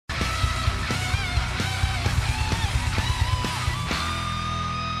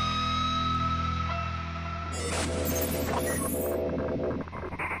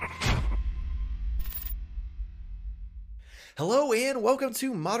Hello and welcome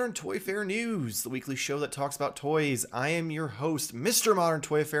to Modern Toy Fair News, the weekly show that talks about toys. I am your host, Mr. Modern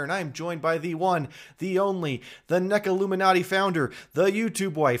Toy Fair, and I am joined by the one, the only, the NECA Illuminati founder, the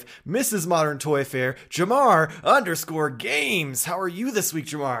YouTube wife, Mrs. Modern Toy Fair, Jamar_Games. How are you this week,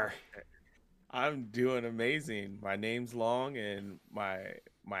 Jamar? I'm doing amazing. My name's long and my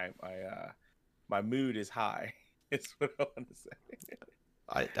mood is high. It's what I want to say.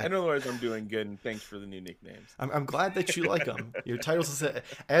 In other words, I'm doing good, and thanks for the new nicknames. I'm glad that you like them. Your titles,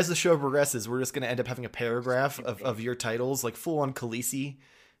 as the show progresses, we're just going to end up having a paragraph of your titles, like full on Khaleesi,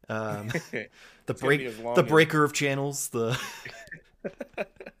 the breaker of channels. No,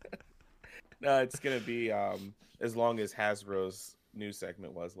 it's going to be as long as Hasbro's news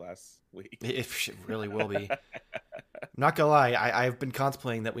segment was last week. It really will be. I'm not gonna lie, I've been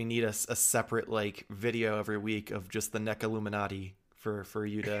contemplating that we need a separate video every week of just the NECA Illuminati for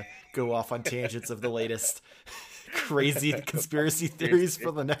you to go off on tangents of the latest crazy conspiracy theories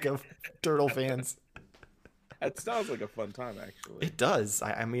for the NECA Turtle fans. That sounds like a fun time, actually. It does.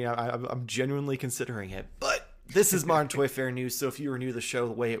 I'm genuinely considering it. But this is Modern Toy Fair News, so if you are new to the show,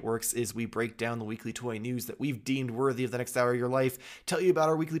 the way it works is we break down the weekly toy news that we've deemed worthy of the next hour of your life, tell you about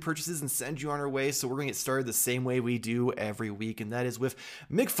our weekly purchases, and send you on our way. So we're going to get started the same way we do every week, and that is with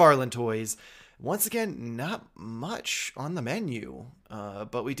McFarlane Toys. Once again, not much on the menu,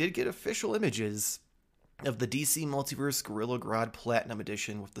 but we did get official images of the DC Multiverse Gorilla Grodd Platinum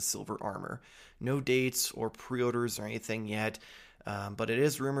Edition with the silver armor. No dates or pre-orders or anything yet, but it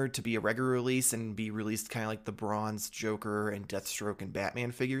is rumored to be a regular release and be released kind of like the bronze Joker and Deathstroke and Batman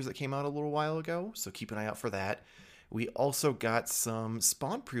figures that came out a little while ago, so keep an eye out for that. We also got some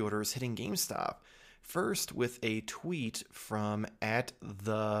Spawn pre-orders hitting GameStop. First, with a tweet from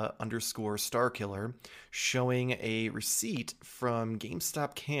 @the_Starkiller showing a receipt from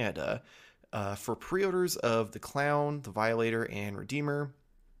GameStop Canada for pre-orders of the Clown, the Violator, and Redeemer.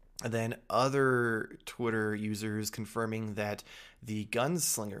 And then other Twitter users confirming that the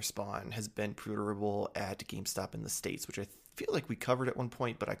Gunslinger Spawn has been pre-orderable at GameStop in the States, which I feel like we covered at one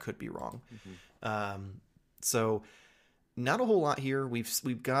point, but I could be wrong. Mm-hmm. So not a whole lot here.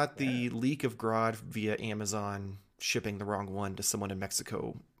 We've got the leak of Grodd via Amazon shipping the wrong one to someone in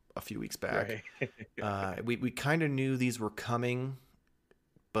Mexico a few weeks back. Right. We kind of knew these were coming,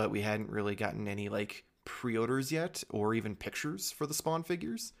 but we hadn't really gotten any pre-orders yet or even pictures for the Spawn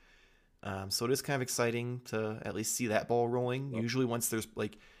figures. So it is kind of exciting to at least see that ball rolling. Well, usually once there's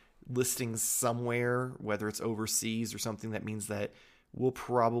listings somewhere, whether it's overseas or something, that means that we'll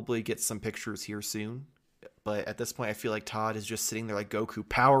probably get some pictures here soon. But at this point, I feel like Todd is just sitting there like Goku,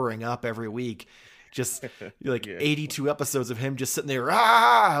 powering up every week. Just 82 episodes of him just sitting there,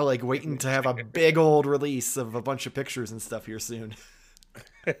 waiting to have a big old release of a bunch of pictures and stuff here soon.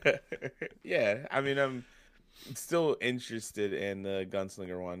 Yeah, I'm still interested in the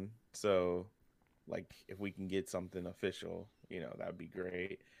Gunslinger one. So, if we can get something official, that'd be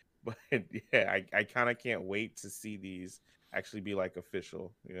great. But yeah, I kind of can't wait to see these actually be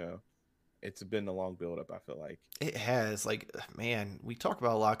official, It's been a long build-up, I feel like. It has. Man, we talk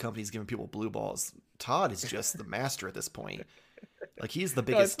about a lot of companies giving people blue balls. Todd is just the master at this point. He's the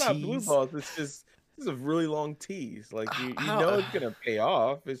biggest tease. No, it's not blue balls. It's just a really long tease. You know it's going to pay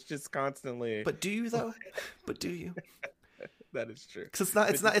off. It's just constantly... But do you, though? But do you? That is true. Because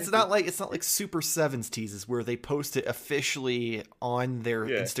it's not like Super Sevens teases where they post it officially on their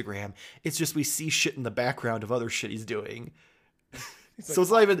Instagram. It's just we see shit in the background of other shit he's doing. So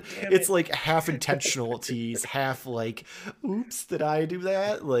it's not even, it's half intentional tease, half oops, did I do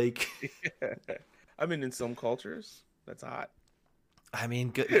that? In some cultures, that's hot.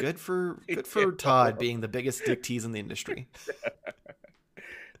 Good for Todd being the biggest dick tease in the industry.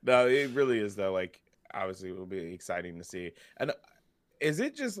 No, it really is though. Obviously it will be exciting to see. And is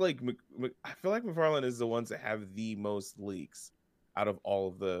it just I feel like McFarlane is the ones that have the most leaks out of all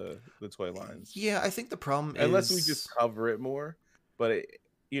of the toy lines. Yeah, I think the problem is... Unless we just cover it more. But,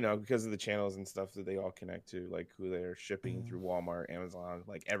 because of the channels and stuff that they all connect to, who they're shipping through Walmart, Amazon,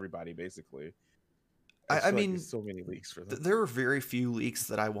 everybody, basically. There's so many leaks for them. There are very few leaks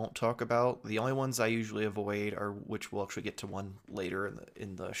that I won't talk about. The only ones I usually avoid are, which we'll actually get to one later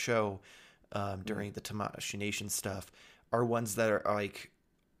in the show, during the Tamashii Nation stuff, are ones that are,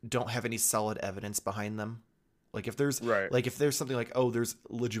 don't have any solid evidence behind them. If there's if there's something there's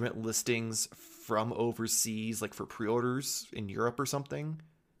legitimate listings from overseas, for pre-orders in Europe or something,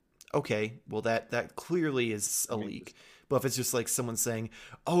 okay, well that clearly is a leak. But if it's just someone saying,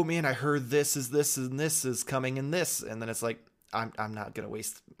 oh man, I heard this is and this is coming in this, and then it's I'm not gonna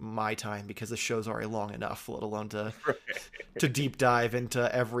waste my time because the show's already long enough, let alone to Right. deep dive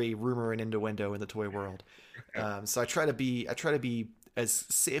into every rumor and innuendo in the toy world. So I try to be as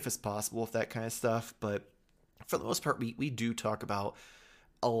safe as possible with that kind of stuff, but for the most part, we do talk about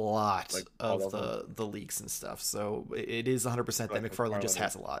a lot Like all of of them. the leaks and stuff. So it is 100% that Like McFarlane just McFarlane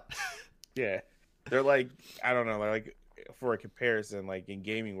has a lot. Yeah, they're like, I don't know, they're like, for a comparison, like in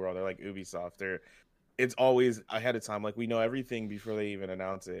gaming world, they're like Ubisoft. It's always ahead of time. Like we know everything before they even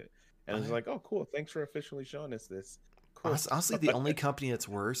announce it, and it's like, oh, cool, thanks for officially showing us this. Cool. Honestly, the only company that's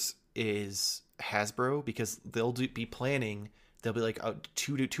worse is Hasbro because be planning. They'll be like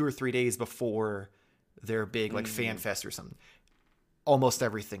 2 or 3 days before their big like fan fest or something. Almost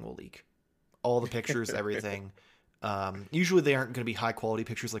everything will leak. All the pictures, everything. Usually they aren't going to be high quality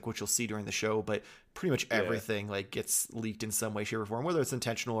pictures like what you'll see during the show, but pretty much everything like gets leaked in some way, shape, or form, whether it's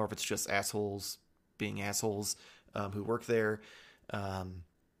intentional or if it's just assholes being assholes who work there.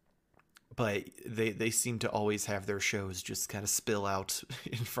 But they seem to always have their shows just kind of spill out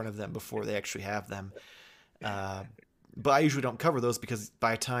in front of them before they actually have them. But I usually don't cover those because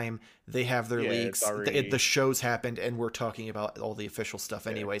by the time they have their leaks, the show's happened and we're talking about all the official stuff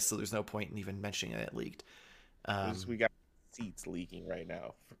anyway, so there's no point in even mentioning that it leaked. We got seats leaking right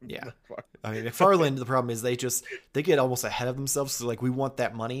now. Yeah. I mean, McFarlane, the problem is they get almost ahead of themselves. So like, we want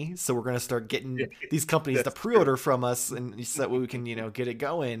that money, so we're going to start getting these companies to pre-order from us, and so that we can, get it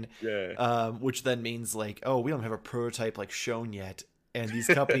going. Yeah. Which then means like, oh, we don't have a prototype like shown yet. And these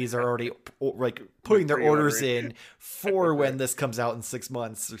companies are already like putting their orders in for when this comes out in 6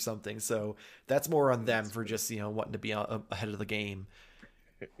 months or something. So that's more on them for just, wanting to be ahead of the game.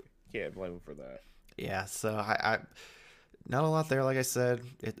 Can't blame them for that. Yeah. So I not a lot there. Like I said,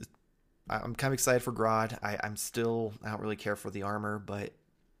 I'm kind of excited for Grodd. I don't really care for the armor, but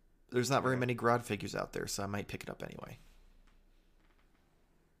there's not very many Grodd figures out there, so I might pick it up anyway.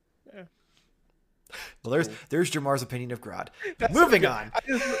 Yeah. Well, there's Jamar's opinion of Grodd. Moving on.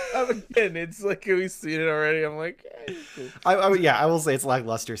 Again, it's like we've seen it already. I'm like, cool. I will say it's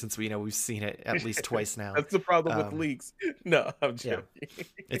lackluster since we've seen it at least twice now. That's the problem with leaks. No, I'm joking.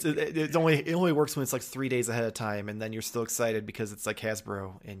 Yeah. It only works when it's like 3 days ahead of time, and then you're still excited because it's like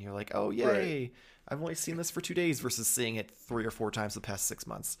Hasbro, and you're like, oh yay! Right. I've only seen this for 2 days versus seeing it 3 or 4 times the past 6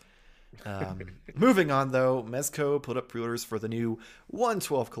 months. Moving on, though, Mezco put up pre-orders for the new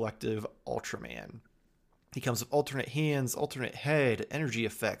 112 Collective Ultraman. He comes with alternate hands, alternate head, energy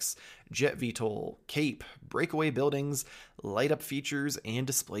effects, jet VTOL, cape, breakaway buildings, light up features, and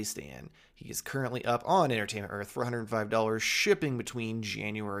display stand. He is currently up on Entertainment Earth for $105, shipping between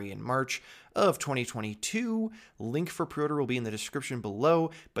January and March of 2022. Link for pre-order will be in the description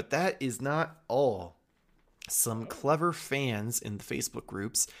below, but that is not all. Some clever fans in the Facebook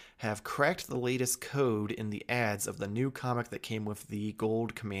groups have cracked the latest code in the ads of the new comic that came with the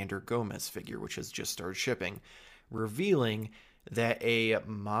Gold Commander Gomez figure, which has just started shipping, revealing that a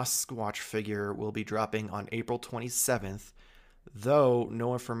Mosquatch figure will be dropping on April 27th, though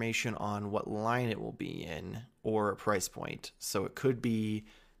no information on what line it will be in or a price point. So it could be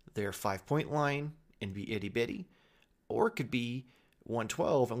their 5-point line and be itty bitty, or it could be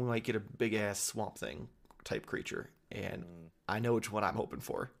 112 and we might get a big ass Swamp Thing type creature, and I know which one I'm hoping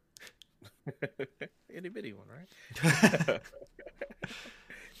for. Itty bitty one, right?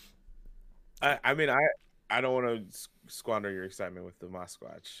 I mean, I don't want to squander your excitement with the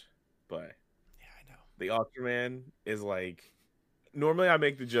Mosquatch, but yeah, I know the Ultraman is like. Normally, I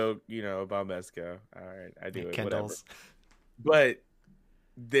make the joke, about Mezco. All right, I do it, whatever. But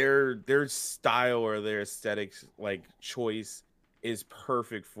their style or their aesthetics, like choice, is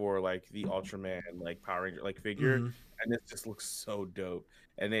perfect for like the Ultraman, like Power Ranger, like figure, and it just looks so dope.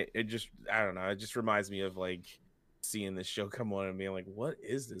 And it just, I don't know, it just reminds me of like seeing this show come on and being like, what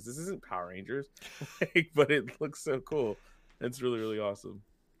is this? This isn't Power Rangers, but it looks so cool. It's really, really awesome.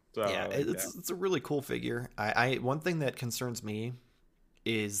 So yeah, it's a really cool figure. I one thing that concerns me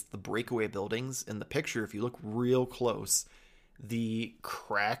is the breakaway buildings in the picture. If you look real close, the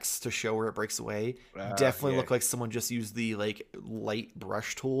cracks to show where it breaks away definitely look like someone just used the like light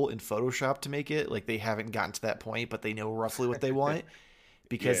brush tool in Photoshop to make it. Like they haven't gotten to that point, but they know roughly what they want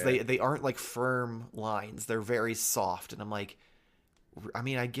because they aren't like firm lines. They're very soft. And I'm like, I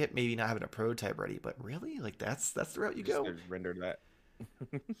mean, I get maybe not having a prototype ready, but really, like that's the route you go. Render that.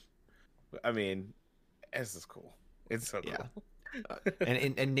 I mean, this is cool. It's so cool.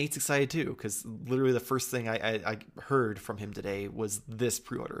 And Nate's excited too because literally the first thing I heard from him today was this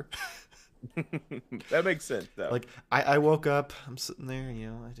pre-order. That makes sense though. Like I woke up, I'm sitting there,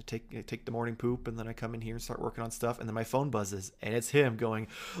 I take the morning poop, and then I come in here and start working on stuff, and then my phone buzzes and it's him going,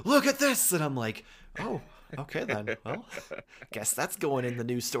 look at this, and I'm like, oh Okay, then. Well, guess that's going in the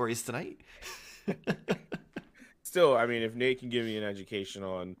news stories tonight. Still, I mean, if Nate can give me an education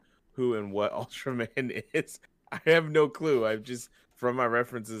on who and what Ultraman is, I have no clue. I've just from my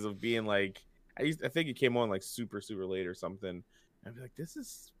references of being like, I think it came on like super late or something. I'd be like, this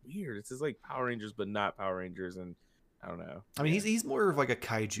is weird. This is like Power Rangers, but not Power Rangers, and I don't know. I mean, Yeah, he's more of like a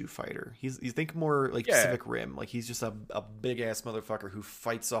kaiju fighter. You think more like yeah, Pacific Rim. Like he's just a big ass motherfucker who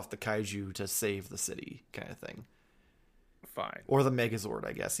fights off the kaiju to save the city, kind of thing. fine, Or the Megazord,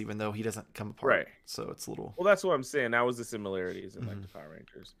 I guess, even though he doesn't come apart. right. So it's a little. Well, that's what I'm saying. That was the similarities in like Mhm. the Power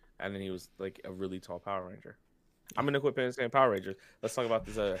Rangers, and then he was like a really tall Power Ranger. I'm gonna quit saying Power Rangers. Let's talk about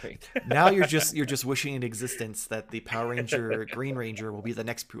this other thing. Now you're just wishing in existence that the Power Ranger Green Ranger will be the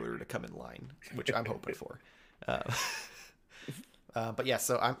next pre-order to come in line, which I'm hoping for. Uh, but yeah,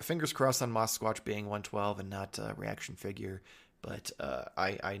 so I'm fingers crossed on Mosquatch being 112 and not a reaction figure. But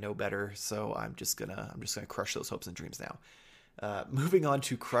I know better, so I'm just gonna crush those hopes and dreams now. Moving on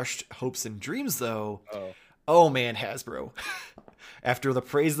to crushed hopes and dreams, though. Oh, Oh man, Hasbro. After the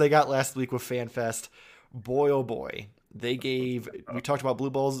praise they got last week with FanFest, boy oh boy, we talked about blue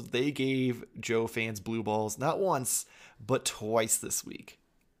balls, they gave Joe fans blue balls not once, but twice this week.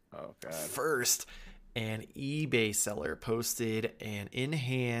 oh God. First, an eBay seller posted an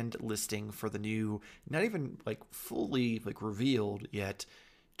in-hand listing for the new, not even like fully like revealed yet,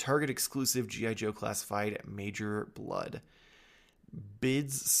 Target exclusive G.I. Joe classified Major Blood.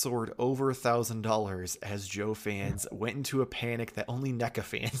 Bids soared over $1,000 as Joe fans went into a panic that only NECA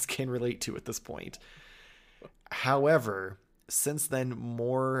fans can relate to at this point. However, since then,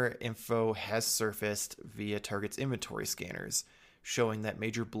 more info has surfaced via Target's inventory scanners, showing that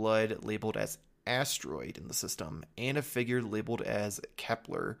Major Blood labeled as Asteroid in the system and a figure labeled as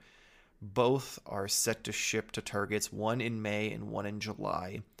Kepler both are set to ship to Targets, one in May and one in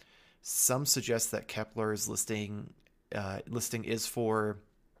July. Some suggest that Kepler's listing is for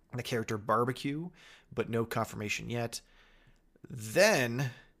the character Barbecue, but no confirmation yet. Then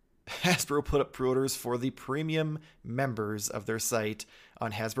Hasbro put up pre-orders for the premium members of their site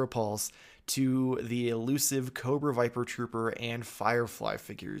on Hasbro Pulse to the elusive Cobra Viper Trooper and Firefly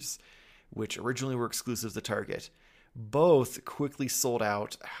figures, which originally were exclusive to Target. Both quickly sold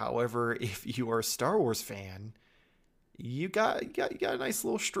out. However, if you are a Star Wars fan, you got a nice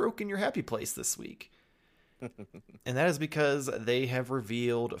little stroke in your happy place this week. And that is because they have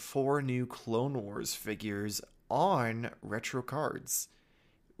revealed 4 new Clone Wars figures on retro cards.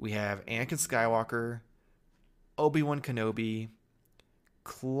 We have Anakin Skywalker, Obi-Wan Kenobi,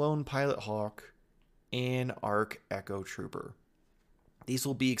 Clone Pilot Hawk, and Arc Echo Trooper. These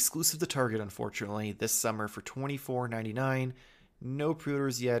will be exclusive to Target, unfortunately, this summer for $24.99. No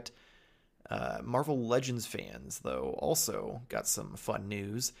pre-orders yet. Marvel Legends fans, though, also got some fun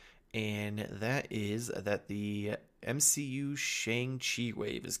news. And that is that the MCU Shang-Chi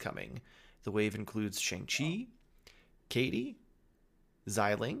wave is coming. The wave includes Shang-Chi, Katie,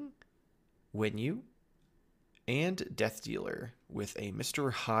 Xiling, Wenyu, and Death Dealer, with a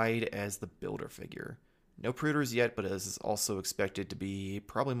Mr. Hyde as the builder figure. No pre-orders yet, but it is also expected to be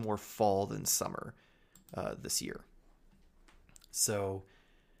probably more fall than summer this year. So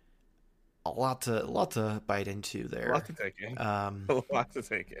a lot to bite into there. A lot to take in. A lot to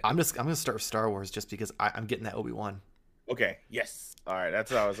take in. I'm gonna start with Star Wars just because I'm getting that Obi-Wan. Okay. Yes. All right. That's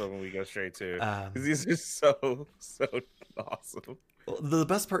what I was hoping we go straight to, because these are so awesome. The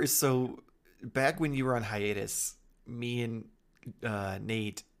best part is, so back when you were on hiatus, me and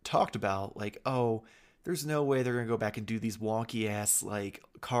Nate talked about like, oh, there's no way they're gonna go back and do these wonky ass like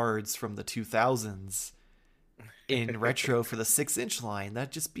cards from the 2000s in retro for the 6-inch line.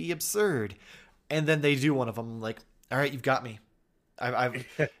 That'd just be absurd. And then they do one of them. I'm like, all right, you've got me.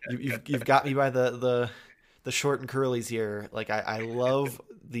 You've got me by the short and curlies here. Like I love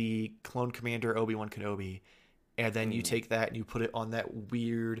the Clone Commander Obi-Wan Kenobi, and then you take that and you put it on that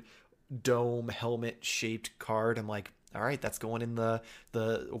weird dome helmet shaped card. I'm like, all right, that's going in the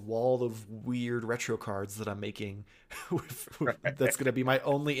wall of weird retro cards that I'm making. That's gonna be my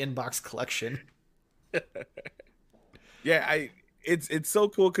only inbox collection. Yeah, it's so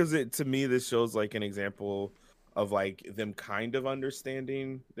cool because to me this shows like an example of like them kind of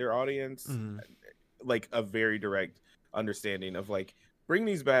understanding their audience, like a very direct understanding of like, bring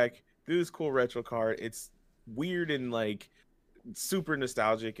these back, do this cool retro card. It's weird and like super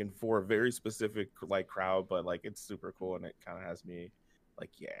nostalgic and for a very specific like crowd, but like it's super cool and it kind of has me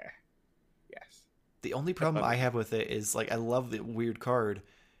like, yeah, yes. The only problem I have with it is like I love the weird card.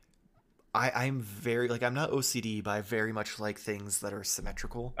 I'm very like I'm not OCD, but I very much like things that are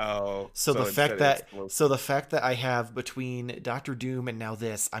symmetrical. Oh, So the so fact instead of that explosive. I have between Doctor Doom and now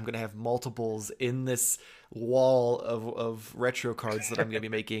this, I'm gonna have multiples in this wall of retro cards that I'm gonna be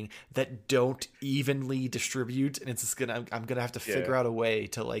making that don't evenly distribute, and it's just gonna I'm gonna have to Yeah. figure out a way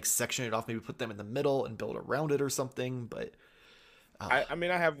to like section it off, maybe put them in the middle and build around it or something. But uh, I mean,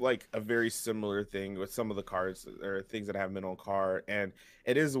 I have like a very similar thing with some of the cards or things that I have middle card, and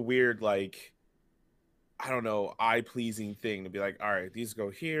it is a weird, like, I don't know, eye pleasing thing to be like, all right, these go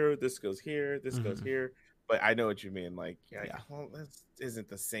here, this goes here, this goes mhm, here. But I know what you mean. Like, yeah, like, yeah, well, this isn't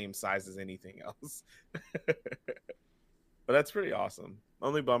the same size as anything else. But that's pretty awesome.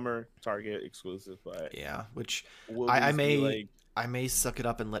 Only bummer, Target exclusive, but yeah. Which will I these be may like, suck it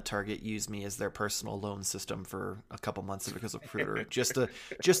up and let Target use me as their personal loan system for a couple months because of Recruiter, just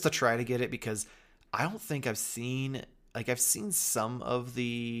to try to get it because I don't think I've seen some of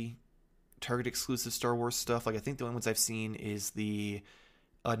the Target exclusive Star Wars stuff. Like I think the only ones I've seen is the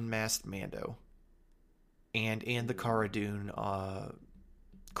Unmasked Mando and the Cara Dune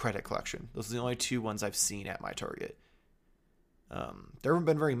credit collection. Those are the only two ones I've seen at my Target. There haven't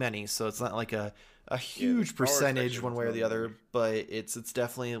been very many, so it's not like a yeah, the huge Star Wars percentage section one is way or the normally, other, but it's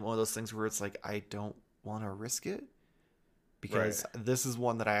definitely one of those things where it's like I don't want to risk it right? because this is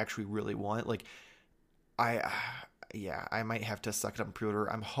one that I actually really want. Like I yeah, I might have to suck it up and pre-order.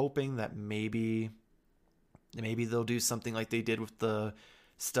 I'm hoping that maybe they'll do something like they did with the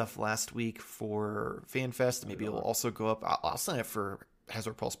stuff last week for FanFest. Maybe it'll also go up. I'll sign up for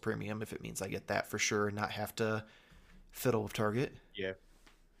Hazard Pulse Premium if it means I get that for sure and not have to fiddle with Target. Yeah.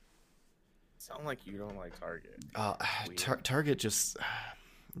 Sound like you don't like Target. Uh, Weird.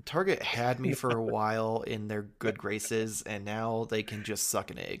 Target had me for a while in their good graces, and now they can just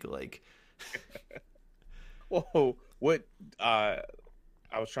suck an egg. Like, Whoa, what? I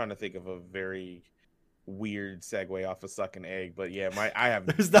was trying to think of a very weird segue off of sucking egg, but yeah, I have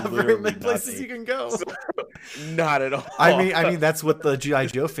there's not very literally many places nothing. you can go. So, not at all. I mean, that's what the GI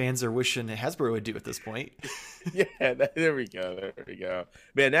Joe fans are wishing Hasbro would do at this point. Yeah, there we go. There we go.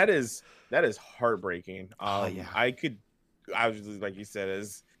 Man, that is heartbreaking. Oh yeah, I was just like you said,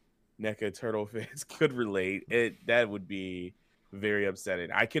 as NECA Turtle fans could relate. That would be very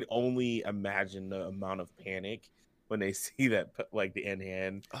upsetting. I could only imagine the amount of panic when they see that, like the in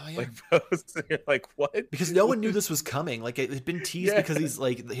hand, oh yeah. like post. You're like, what? Because no one knew this was coming. Like it had been teased Yeah. because he's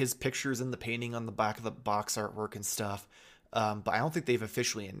like his pictures and the painting on the back of the box artwork and stuff. But I don't think they've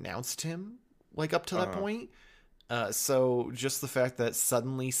officially announced him like up to that point. So just the fact that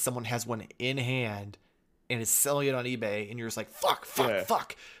suddenly someone has one in hand and is selling it on eBay, and you're just like, fuck, Yeah.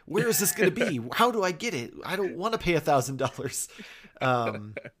 where is this going to be? How do I get it? I don't want to pay $1,000.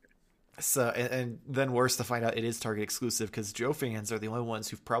 So and then worse to find out it is Target exclusive because Joe fans are the only ones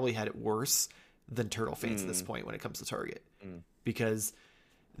who've probably had it worse than Turtle fans at this point when it comes to Target because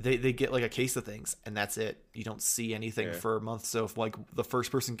they get like a case of things and that's it. You don't see anything for a month. So if like the first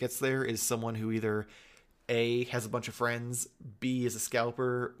person gets there is someone who either A has a bunch of friends, B is a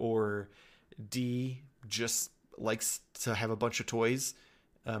scalper, or D just likes to have a bunch of toys,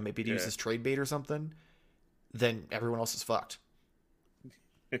 maybe to use as trade bait or something, then everyone else is fucked.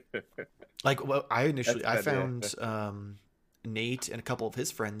 Like, well, I found Nate and a couple of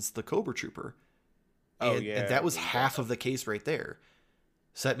his friends the Cobra Trooper, and that was half of the case right there.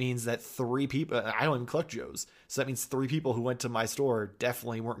 So that means that 3 people, I don't even collect Joe's, so that means 3 people who went to my store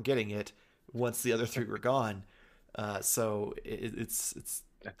definitely weren't getting it once the other 3 were gone. So it's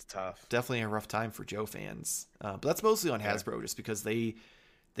That's tough. definitely a rough time for Joe fans. But that's mostly on Hasbro just because they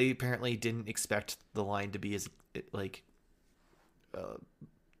apparently didn't expect the line to be as like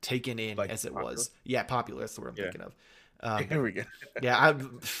taken in Like as it popular? was. Yeah, popular. That's the word I'm thinking of. Here we go. Yeah,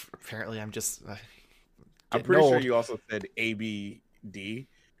 apparently I'm just I'm pretty sure old. you also said ABD.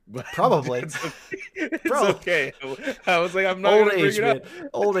 But Probably. it's okay. I was like, I'm not Old gonna bring age, it man. up.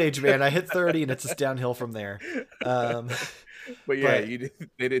 Old age, man. I hit 30 and it's just downhill from there. But yeah, but-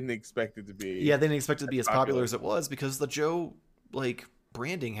 they didn't expect it to be. Yeah, they didn't expect it to be as popular as it was because the Joe like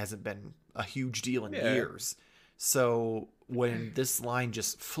branding hasn't been a huge deal in years. So when this line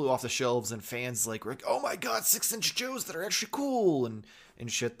just flew off the shelves and fans like were like, oh my god, 6-inch Joes that are actually cool and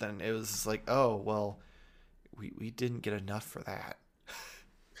shit, then it was just like, oh well, we didn't get enough for that.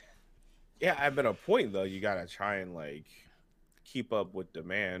 Yeah, at a point though, you gotta try and like keep up with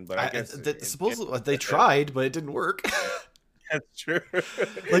demand. But I guess supposedly they tried, but it didn't work. that's true.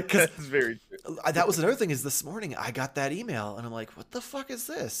 Like, 'cause that's very true. that was another thing is this morning I got that email and I'm like, what the fuck is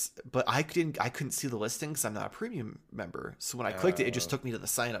this? But I couldn't see the listing because I'm not a premium member. So when I clicked it, it just took me to the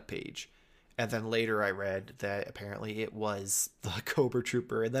sign up page. And then later I read that apparently it was the Cobra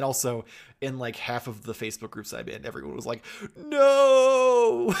Trooper. And then also in like half of the Facebook groups I'm in, everyone was like,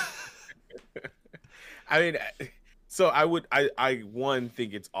 no. I mean, so I one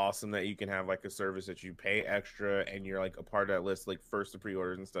think it's awesome that you can have like a service that you pay extra and you're like a part of that list, like first to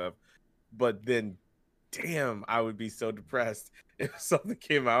pre-orders and stuff. But then, damn, I would be so depressed if something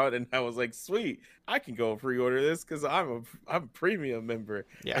came out and I was like, sweet, I can go pre-order this because I'm a premium member.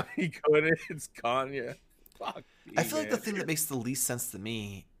 Yeah. And you go in, it's gone. Yeah, fuck me, I feel like the man. thing that makes the least sense to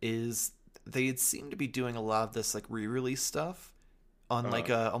me is they seem to be doing a lot of this like re-release stuff on like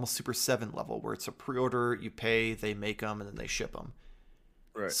Uh-huh. a almost Super 7 level where it's a pre-order, you pay, they make them, and then they ship them.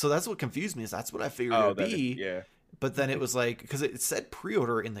 Right. So that's what confused me is that's what I figured it Oh, would be. yeah. But then it was like, because it said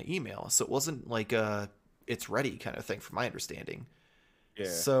pre-order in the email, so it wasn't like a it's ready kind of thing from my understanding. Yeah.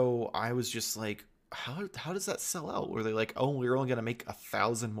 So I was just like, how does that sell out? Were they like, oh, we're only gonna make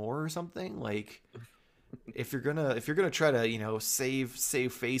 1,000 more or something? Like, if you're gonna try to save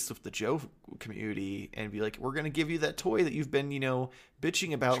face with the Joe community and be like, we're gonna give you that toy that you've been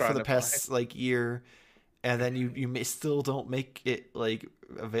bitching about for Trying the to find past like year, and then you may still don't make it like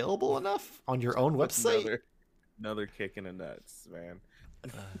available enough on your own website. another kick in the nuts, man.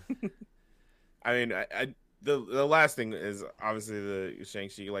 Uh, I mean, the last thing is obviously the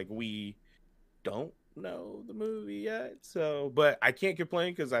Shang-Chi. Like, we don't know the movie yet, so but I can't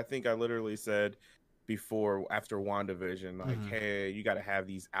complain because I think I literally said before after WandaVision, like, mhm. hey, you got to have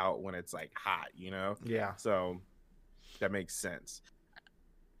these out when it's like hot, Yeah, So that makes sense.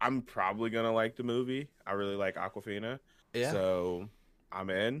 I'm probably gonna like the movie. I really like Aquafina, yeah. so I'm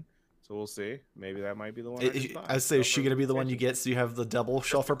in. So we'll see. Maybe that might be the one I just buy. I'd say, is Shelf she gonna be the one you representation. get so you have the double Just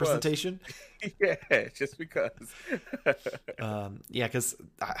shelf because. representation? Yeah, just because. Yeah, because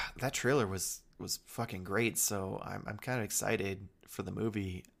that trailer was fucking great. So I'm kind of excited for the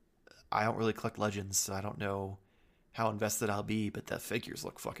movie. I don't really collect Legends, so I don't know how invested I'll be. But the figures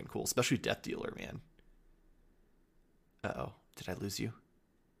look fucking cool, especially Death Dealer, man. Oh, did I lose you?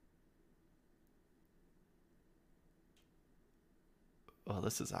 Oh,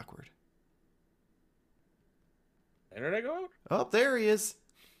 this is awkward. Internet go out? Oh, there he is.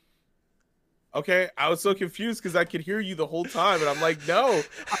 Okay, I was so confused because I could hear you the whole time, and I'm like, no,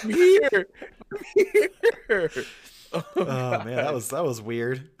 I'm here. I'm here. Oh Oh man, that god. was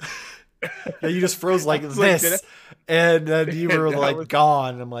weird. Yeah, you just froze I like was like, did this, and then you were I like was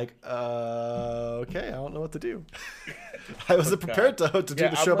gone. I'm like, okay, I don't know what to do. I oh wasn't god. prepared to do Yeah,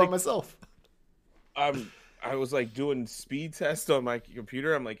 the I'm show by like myself. I was like doing speed tests on my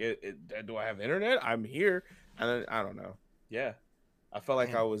computer. I'm like, do I have internet? I'm here, and then, I don't know. Yeah, I felt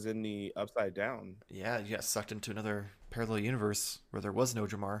like I Man, was in the upside down. yeah, you got sucked into another parallel universe where there was no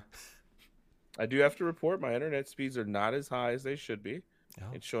Jamar. I do have to report my internet speeds are not as high as they should be. Oh.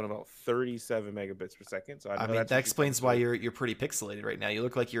 It's showing about 37 megabits per second. So I I know mean, that's that what you come explains why to. you're pretty pixelated right now. You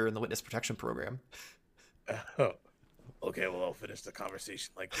look like you're in the witness protection program. Oh, okay, well, I'll finish the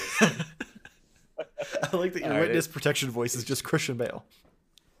conversation like this then. I like that All your right. witness protection voice is just Christian Bale.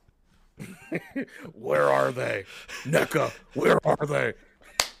 Where are they? NECA, where are they?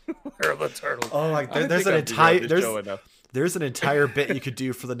 Where are the turtles? Oh, like I there's think an I've begun entire this show enough. there's an entire bit you could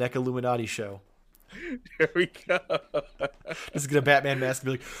do for the NECA Illuminati show. Here we go. Just get a Batman mask and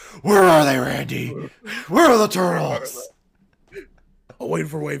be like, "Where are they, Randy? Where are the turtles?" I'm waiting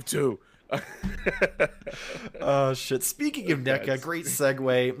for wave two. Oh shit! Speaking of NECA, That's great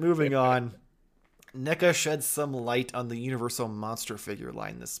segue. Moving on. NECA shed some light on the Universal monster figure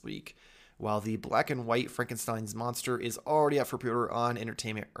line this week. While the black and white Frankenstein's monster is already up for pre-order on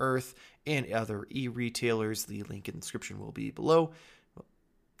Entertainment Earth and other e-retailers, the link in the description will be below.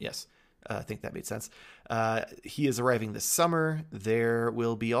 Yes, I think that made sense. He is arriving this summer. There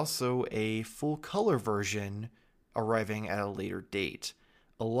will be also a full color version arriving at a later date,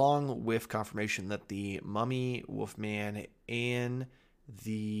 along with confirmation that the Mummy, Wolfman, and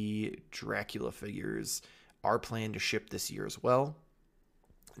the Dracula figures are planned to ship this year as well.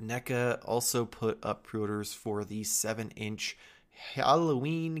 NECA also put up pre-orders for the 7-inch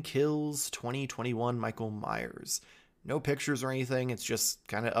Halloween Kills 2021 Michael Myers. No pictures or anything. It's just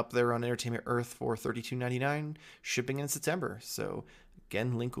kind of up there on Entertainment Earth for $32.99, shipping in September. So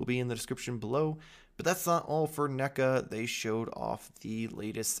again, link will be in the description below. But that's not all for NECA. They showed off the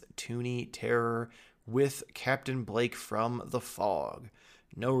latest Toonie Terror with Captain Blake from The Fog.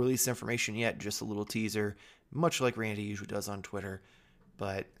 No release information yet, just a little teaser, much like Randy usually does on Twitter.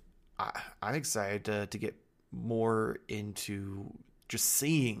 But I'm excited to get more into just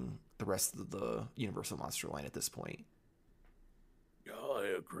seeing the rest of the Universal Monster line at this point. Oh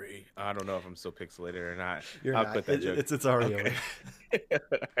agree. I don't know if I'm still pixelated or not. You're I'll not. quit that joke. It's already Okay.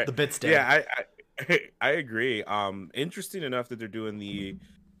 over. The bit's dead. Yeah, I agree. Interesting enough that they're doing the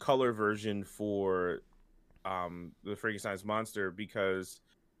color version for the Frankenstein's monster, because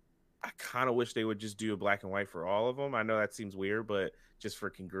I kind of wish they would just do a black and white for all of them. I know that seems weird, but just for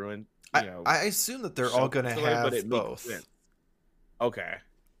congruent, I assume that they're all going to but it have makes both. sense. Okay,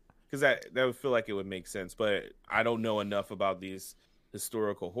 because that would feel like it would make sense, but I don't know enough about these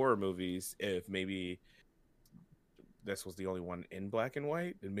historical horror movies. If maybe this was the only one in black and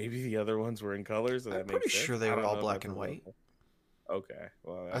white, and maybe the other ones were in colors. So I'm that pretty makes sense. sure they I were don't all know if black that's and white. available. Okay,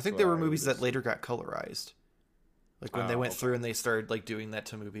 well, I that's think what there were I movies would that later got colorized. Like when they Oh, went through okay. and they started like doing that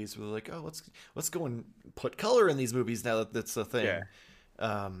to movies, we were like, oh, let's go and put color in these movies now that that's a thing.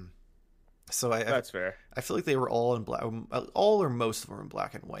 Yeah. So That's fair. I feel like they were all in black, all or most of them were in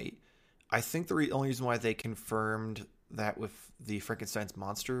black and white. I think the only reason why they confirmed that with the Frankenstein's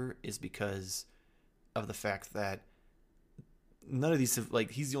monster is because of the fact that none of these have,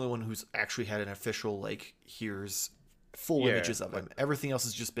 like, he's the only one who's actually had an official, like, here's full Yeah, images of him. Everything else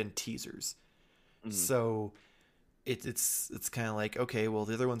has just been teasers. Mhm. So it's kind of like, okay, well,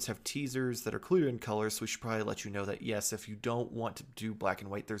 the other ones have teasers that are clear in color, so we should probably let you know that, yes, if you don't want to do black and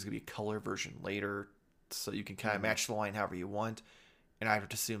white, there's going to be a color version later, so you can kind of match the line however you want. And I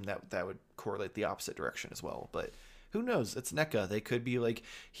would assume that would correlate the opposite direction as well. But who knows? It's NECA. They could be like,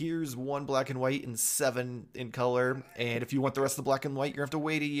 here's 1 black and white and 7 in color, and if you want the rest of the black and white, you're going to have to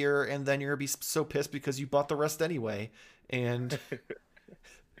wait a year, and then you're going to be so pissed because you bought the rest anyway. And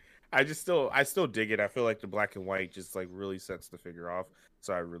I still dig it. I feel like the black and white just like really sets the figure off.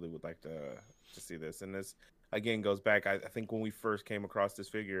 So I really would like to see this. And this again goes back. I think when we first came across this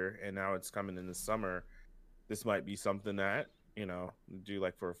figure, and now it's coming in the summer, this might be something that, do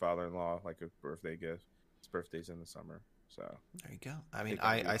like for a father-in-law, like a birthday gift. His birthday's in the summer, so there you go. I mean, think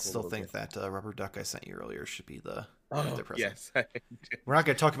that'd be a I cool still little think gift. that rubber duck I sent you earlier should be the Oh birthday present. yes, We're not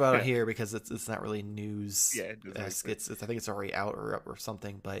going to talk about it here because it's not really news. Yeah, it doesn't make sense. I think it's already out or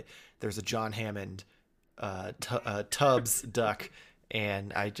something. But there's a John Hammond Tubbs duck,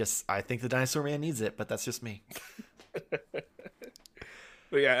 and I think the Dinosaur Man needs it, but that's just me.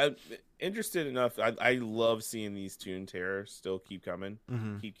 But yeah, I'm interested enough. I love seeing these Toon Terrors still keep coming,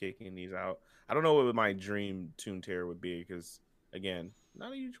 keep kicking these out. I don't know what my dream Toon Terror would be, because again,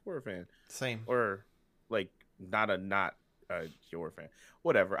 not a huge horror fan. Same. Or like not a horror fan.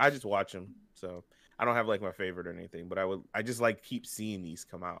 Whatever. I just watch them, so I don't have like my favorite or anything. But I just like keep seeing these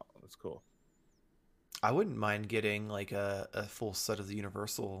come out. It's cool. I wouldn't mind getting like a full set of the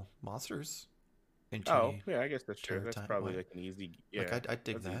Universal monsters. Oh yeah, I guess that's true. That's time probably way. like an easy. Yeah, Like I'd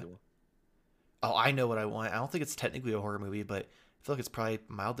dig that's an that. easy one. Oh, I know what I want. I don't think it's technically a horror movie, but I feel like it's probably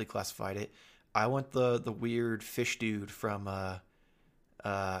mildly classified it. I want the weird fish dude from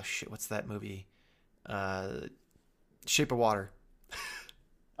what's that movie? Shape of Water.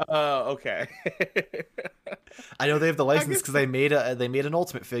 Okay. I know they have the license guess because they made an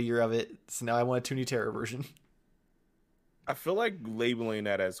Ultimate figure of it. So now I want a Toony Terror version. I feel like labeling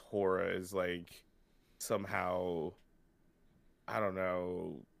that as horror is like somehow, I don't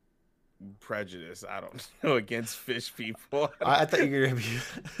know, prejudice. I don't know, against fish people. I thought you were gonna be.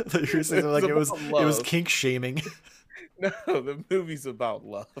 I thought you were saying like it was love. kink shaming. No, the movie's about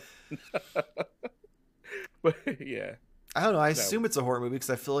love. But yeah, I don't know. I assume it's a horror movie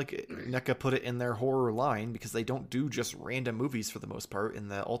because I feel like NECA put it in their horror line because they don't do just random movies for the most part in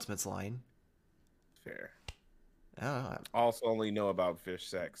the Ultimates line. fair. I don't know. Also, only know about fish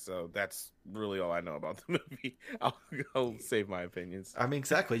sex, so that's really all I know about the movie. I'll save my opinions. I mean,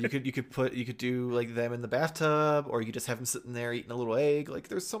 exactly. You could do like them in the bathtub, or you could just have them sitting there eating a little egg. Like,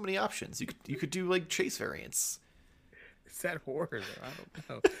 there's so many options. You could do like chase variants. Is that horror? Though? I don't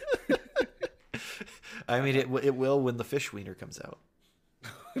know. I mean, it will when the fish wiener comes out.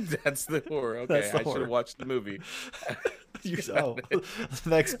 That's the horror. Okay, That's the I should horror. have watched the movie.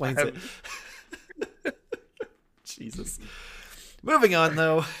 That explains it. Jesus. Moving on,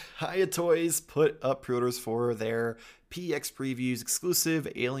 though, Hiya Toys put up pre-orders for their PX Previews exclusive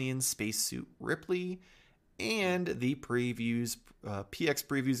Alien Spacesuit Ripley and the PX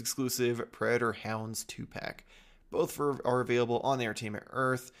Previews exclusive Predator Hounds 2-pack. Both are available on Entertainment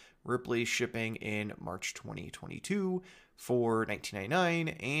Earth. Ripley shipping in March 2022 for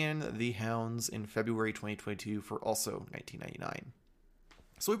 $19.99, and the Hounds in February 2022 for also $19.99.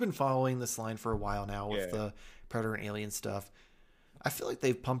 So we've been following this line for a while now with the Predator and Alien stuff. I feel like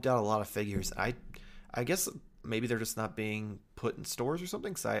they've pumped out a lot of figures. I guess maybe they're just not being put in stores or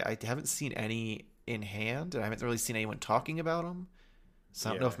something, because I haven't seen any in hand, and I haven't really seen anyone talking about them. So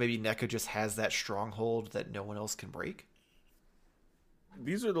I don't know if maybe NECA just has that stronghold that no one else can break.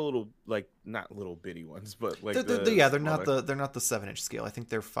 these are the little, like, not little bitty ones, but like Yeah, smaller. they're not the 7-inch scale. I think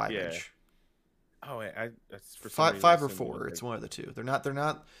they're 5 Yeah. inch. Oh, I that's for some reason I Five or assumed it was 4. It's like. one of the two. They're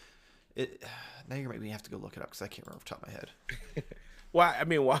not. It. Now you're making me have to go look it up because I can't remember off the top of my head. Well, I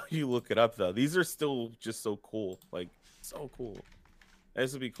mean, while you look it up though, these are still just so cool. Like, so cool.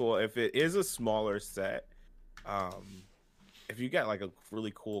 This would be cool if it is a smaller set. Um, if you got like a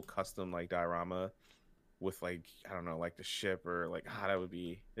really cool custom like diorama with like, I don't know, like the ship or like, that would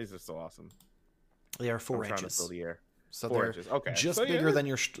be. These are so awesome. They are I'm 4 trying to fill inches, the air. so 4 inches. Okay, just so bigger yeah, than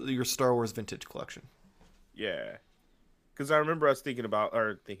your Star Wars vintage collection. yeah. Because I remember us talking about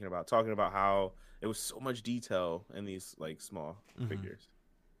how it was so much detail in these like small figures.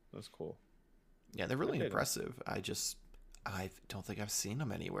 That's cool. Yeah, they're really Okay, then. impressive. I don't think I've seen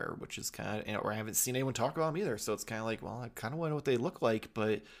them anywhere, which is kind of, or I haven't seen anyone talk about them either. So it's kind of like, well, I kind of want to know what they look like,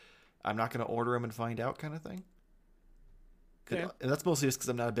 but I'm not going to order them and find out, kind of thing. Yeah. And that's mostly just because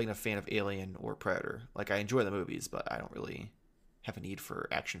I'm not a big enough fan of Alien or Predator. Like I enjoy the movies, but I don't really have a need for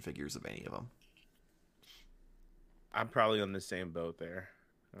action figures of any of them. I'm probably on the same boat there.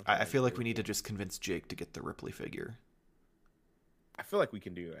 I feel like we need to just convince Jake to get the Ripley figure. I feel like we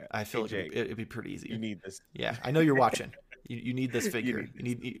can do that. I feel like Jake, it'd be pretty easy. you need this. Yeah, I know you're watching. You need this figure.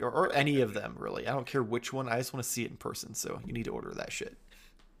 need You need or any of them really. I don't care which one. I just want to see it in person. So you need to order that shit.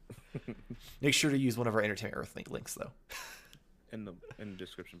 Make sure to use one of our Entertainment Earth links though. in the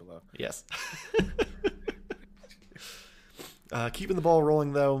description below. Yes. Keeping the ball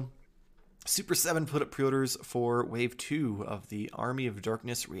rolling though. Super 7 put up pre-orders for Wave 2 of the Army of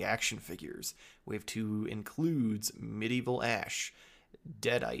Darkness reaction figures. Wave 2 includes Medieval Ash,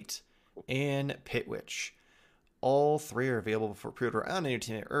 Deadite, and Pitwitch. All three are available for pre-order on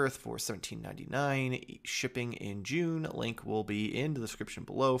Entertainment Earth for $17.99, shipping in June. Link will be in the description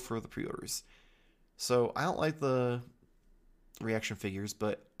below for the pre-orders. So I don't like the reaction figures,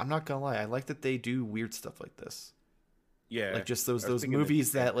 but I'm not gonna lie, I like that they do weird stuff like this. Yeah, Like just those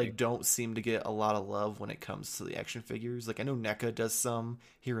movies that like don't seem to get a lot of love when it comes to the action figures. Like I know NECA does some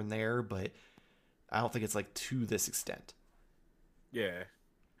here and there, but I don't think it's like to this extent. Yeah.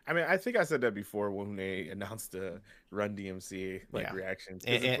 I mean, I think I said that before when they announced the Run DMC reactions.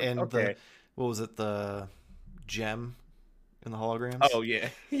 And like, okay. What was it, the gem in the holograms? Oh yeah,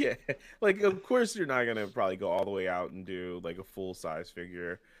 yeah. Like of course you're not gonna probably go all the way out and do like a full size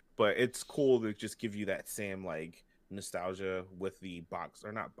figure, but it's cool to just give you that same like nostalgia with the box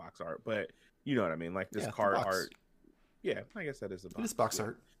or not box art, but you know what I mean, like this card art. Yeah, I guess that is a box. It is box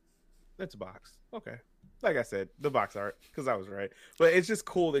art. That's a box. Okay. Like I said, the box art, because I was right. But it's just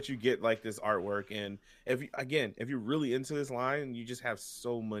cool that you get like this artwork, and if you're really into this line, you just have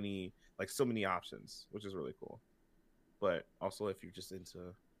so many options, which is really cool. But also if you're just into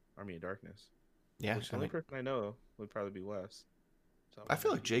Army of Darkness, which the only person I know would probably be Wes. So I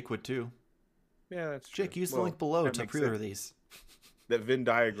feel like Jake would too. Yeah, that's true. Jake, use the link below to pre-order these. That Venn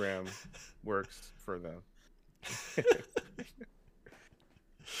diagram works for them.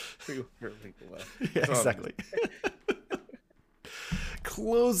 Yeah, exactly.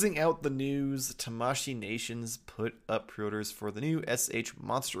 Closing out the news, Tamashii Nations put up pre-orders for the new SH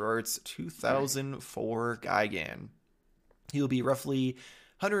Monster Arts 2004 Gigan. He'll be roughly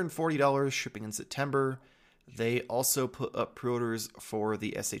 $140 shipping in September. They also put up pre-orders for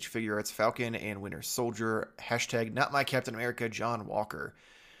the SH Figure Arts Falcon and Winter Soldier. # not my Captain America, John Walker.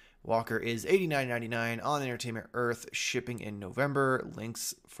 Walker is $89.99 on Entertainment Earth, shipping in November.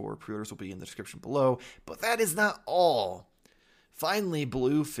 Links for pre-orders will be in the description below. But that is not all. Finally,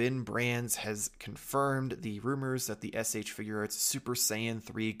 Bluefin Brands has confirmed the rumors that the SH Figure Arts Super Saiyan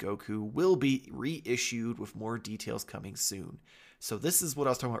 3 Goku will be reissued with more details coming soon. So this is what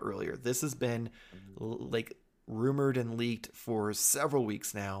I was talking about earlier. This has been like rumored and leaked for several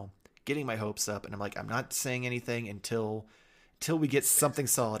weeks now, getting my hopes up. And I'm like, I'm not saying anything until we get something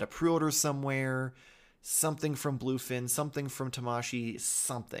solid, a pre-order somewhere, something from Bluefin, something from Tamashii,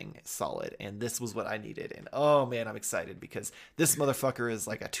 something solid. And this was what I needed. And oh man, I'm excited because this motherfucker is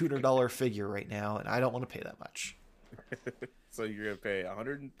like a $200 figure right now, and I don't want to pay that much. So you're gonna pay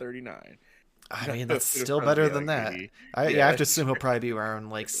 $139. I mean, that's still better than that. I have to assume he'll probably be around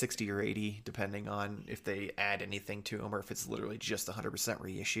like 60 or 80, depending on if they add anything to him or if it's literally just 100%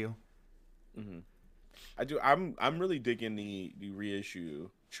 reissue. Mm-hmm. I'm really digging the reissue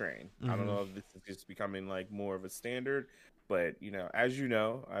train. I don't know if this is just becoming like more of a standard, but as you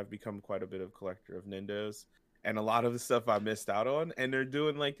know, I've become quite a bit of a collector of Nindos, and a lot of the stuff I missed out on, and they're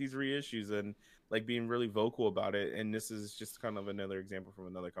doing like these reissues and like being really vocal about it. And this is just kind of another example from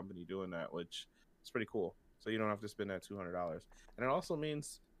another company doing that, which is pretty cool. So you don't have to spend that $200, and it also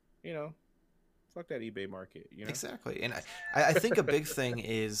means, fuck that eBay market, you know? Exactly. And I think a big thing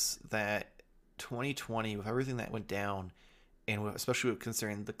is that 2020, with everything that went down, and especially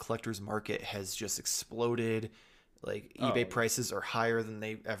considering the collector's market has just exploded, like eBay Oh, prices are higher than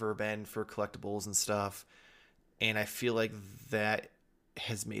they've ever been for collectibles and stuff. And I feel like that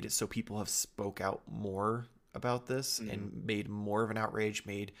has made it so people have spoke out more about this mm, and made more of an outrage,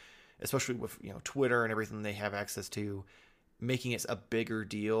 made especially with Twitter and everything they have access to, making it a bigger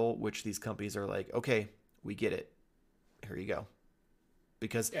deal, which these companies are like, okay, we get it, here you go.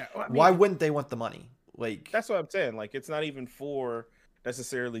 Because yeah. Well, I why mean, wouldn't they want the money? Like, that's what I'm saying. Like, it's not even for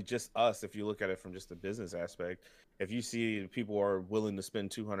necessarily just us. If you look at it from just the business aspect, if you see people are willing to spend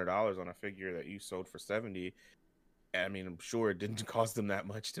 $200 on a figure that you sold for 70, I mean, I'm sure it didn't cost them that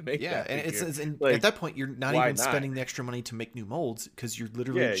much to make yeah, that and figure. and at Like, that point you're not why even not? spending the extra money to make new molds because you're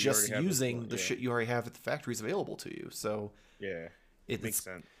literally Yeah, you already just have this using one. the Yeah, shit you already have at the factories available to you. So yeah, makes it's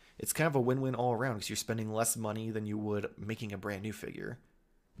sense. it's kind of a win-win all around because you're spending less money than you would making a brand new figure.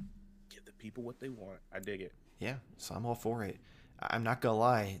 Give the people what they want. I dig it. Yeah, so I'm all for it. I'm not gonna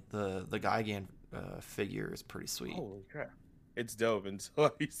lie, the Gigan figure is pretty sweet. Holy crap, it's dope.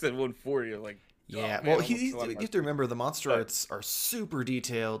 Until you said 140, I'm like, oh Yeah, man, well, I almost fell out you of my have to seat. remember the monster But arts are super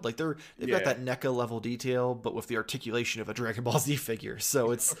detailed. Like they've got yeah, that NECA level detail, but with the articulation of a Dragon Ball Z figure. So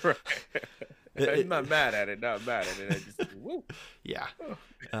it's right. I'm it, not mad at it. Not mad at it. I just woo. yeah,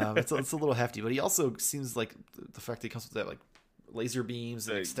 Oh. it's a little hefty, but he also seems like the fact that he comes with that like laser beams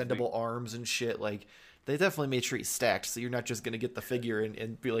and The extendable arms and shit. Like they definitely made sure he's stacked, so you're not just gonna get the figure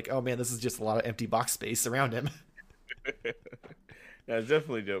and be like, oh man, this is just a lot of empty box space around him. That's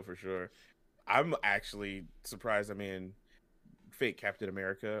definitely dope for sure. I'm actually surprised. I mean, fake Captain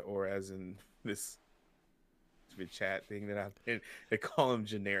America, or as in this stupid chat thing that I've been, they call him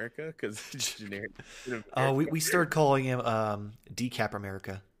Generica because generic. Oh, we started calling him Decap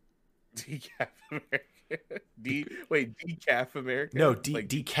America. Decaf America. Wait, Decaf America? No, Like,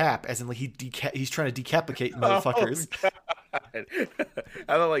 decap, as in like he's trying to decapitate oh motherfuckers. god.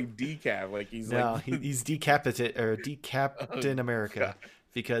 I don't like decaf. Like he's No, like he's decapitate or oh Decaptain America god.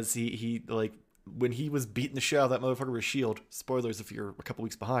 because he like when he was beating the shit out of that motherfucker with Shield. Spoilers if you're a couple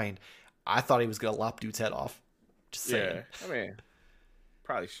weeks behind. I thought he was gonna lop dude's head off. Just saying. Yeah. I mean,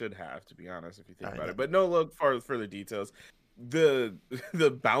 probably should have, to be honest, if you think I about know. it. But no, look for further details. The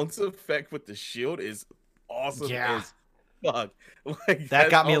the bounce effect with the shield is awesome Yeah, as fuck. Like that that's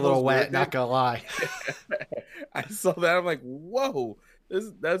got me a little almost wet. worth Not it. gonna lie. I saw that. I'm like, whoa,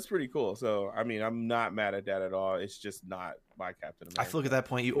 that's pretty cool. So I mean, I'm not mad at that at all. It's just not my Captain I feel like at America. that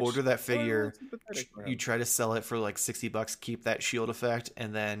point you Which order that well, figure, sympathetic for you him. try to sell it for like $60, keep that Shield effect,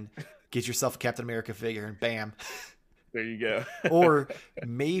 and then get yourself a Captain America figure, and bam. There you go. Or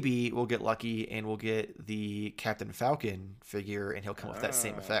maybe we'll get lucky and we'll get the Captain Falcon figure, and he'll come with that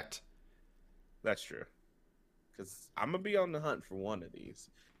same Ah, effect. that's true. Because I'm gonna be on the hunt for one of these.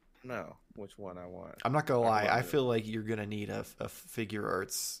 No, which one I want. I'm not gonna I lie, love I it. feel like you're gonna need a figure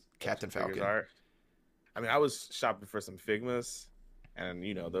arts Captain Figures Falcon. are. I mean, I was shopping for some Figmas, and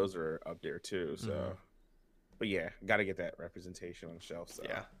those are up there too. So, Mhm. but yeah, got to get that representation on the shelf. So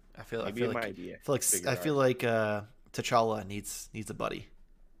Yeah, I feel maybe like it might be a figure I feel art. like T'Challa needs a buddy.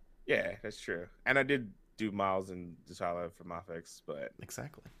 Yeah, that's true. And I did do Miles and T'Challa for Mafex, but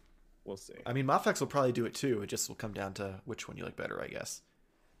Exactly. we'll see. I mean, Mafex will probably do it too. It just will come down to which one you like better, I guess.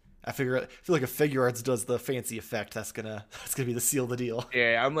 I feel like if Figure Arts does the fancy effect, that's gonna be the seal of the deal.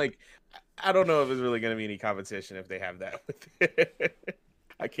 Yeah, I'm like, I don't know if it's really gonna be any competition if they have that with it.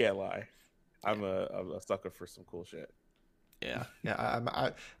 I can't lie. I'm a sucker for some cool shit. Yeah, yeah.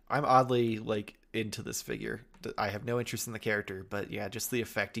 I'm oddly like into this figure. I have no interest in the character, but yeah, just the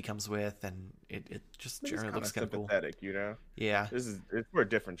effect he comes with, and it just It's generally kind looks of kind of cool. sympathetic. Yeah, It's for a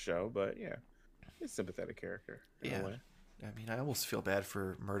different show, but yeah, it's a sympathetic character in yeah. a way. I mean, I almost feel bad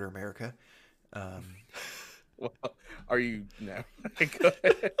for Murder America. Um, Well, are you no? Go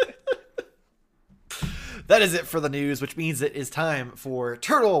ahead. that is it for the news, which means it is time for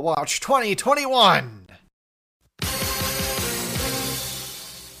Turtle Watch 2021.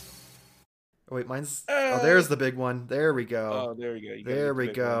 Oh, wait, mine's. Oh, there's the big one. There we go. Oh, there we go. You gotta There get the we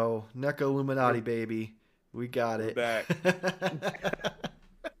big go. NECA Illuminati, We're- baby. We got We're it. back.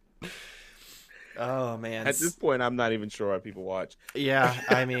 Oh, man. At this point, I'm not even sure why people watch. Yeah,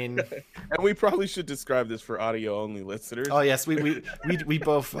 I mean. And we probably should describe this for audio only listeners. Oh, yes. We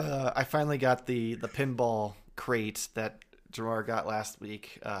both. I finally got the pinball crate that Jamar got last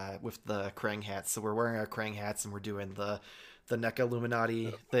week with the Krang hats. So we're wearing our Krang hats and we're doing the NECA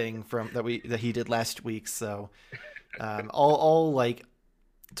Illuminati thing that he did last week. So all like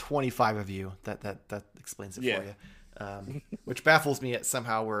 25 of you that explains it Yeah. for you. Which baffles me at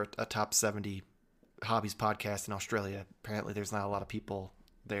somehow we're a top 70 hobbies podcast in Australia. Apparently, there's not a lot of people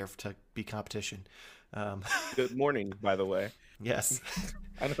there to be competition. Good morning, by the way. Yes.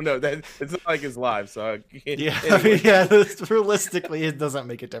 I don't know that it's not like it's live, so Yeah, I mean, anyway. yeah. Realistically, it doesn't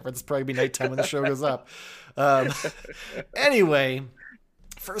make a difference. It's probably be nighttime when the show goes up. Um, anyway,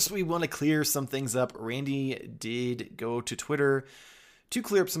 first we want to clear some things up. Randy did go to Twitter to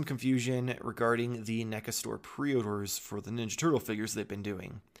clear up some confusion regarding the NECA store pre-orders for the Ninja Turtle figures they've been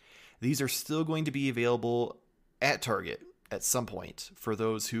doing. These are still going to be available at Target at some point for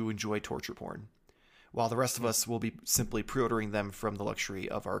those who enjoy torture porn, while the rest of us will be simply pre-ordering them from the luxury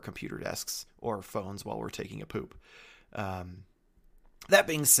of our computer desks or phones while we're taking a poop. That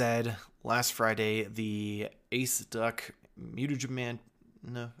being said, last Friday, the Ace Duck Mutagen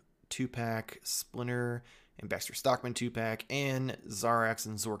 2-pack, Splinter and Baxter Stockman 2-pack, and Zarax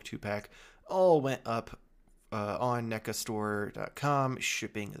and Zork 2-pack all went up on NECAstore.com,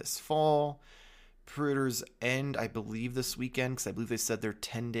 shipping this fall. Pre-orders end, I believe, this weekend, because I believe they said they're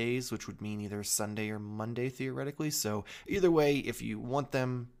 10 days, which would mean either Sunday or Monday, theoretically. So either way, if you want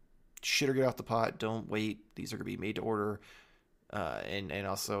them, shit or get off the pot, don't wait. These are going to be made to order. And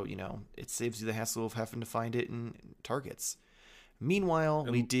also, it saves you the hassle of having to find it in Targets. Meanwhile,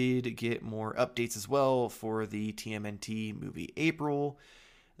 we did get more updates as well for the TMNT movie April,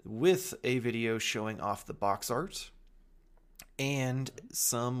 with a video showing off the box art and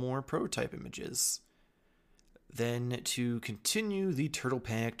some more prototype images. Then to continue the Turtle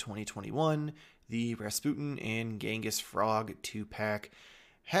Pack 2021, the Rasputin and Genghis Frog 2-pack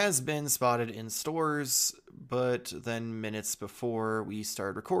has been spotted in stores, but then minutes before we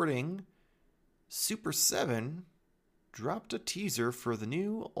started recording, Super 7 dropped a teaser for the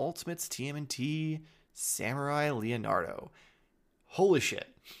new Ultimates TMNT Samurai Leonardo. Holy shit.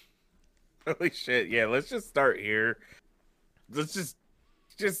 Holy shit. Yeah, let's just start here. Let's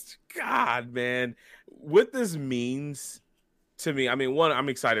just God, man. What this means to me, I mean, one, I'm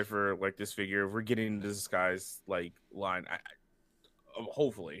excited for like this figure. We're getting this guy's like line.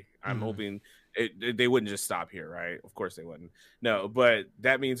 Hopefully, I'm hoping they wouldn't just stop here, right? Of course they wouldn't. No, but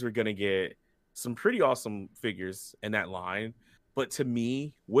that means we're gonna get some pretty awesome figures in that line. But to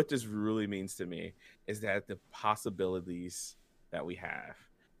me, what this really means to me is that the possibilities that we have.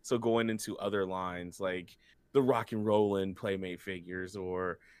 So going into other lines like the Rock and Rollin' Playmate figures,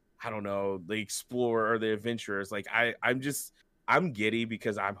 or I don't know, the Explorer or the Adventurers. Like I'm giddy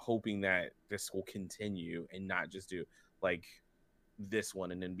because I'm hoping that this will continue and not just do like this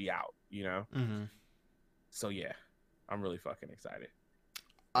one and then be out, So yeah, I'm really fucking excited.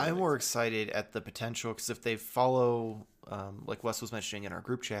 I'm more excited at the potential, because if they follow, like Wes was mentioning in our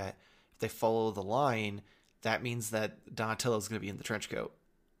group chat, if they follow the line, that means that Donatello is going to be in the trench coat.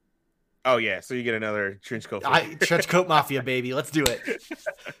 Oh yeah, so you get another trench coat. Trench coat mafia, baby. Let's do it.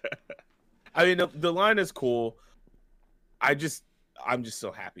 I mean, the line is cool. I'm just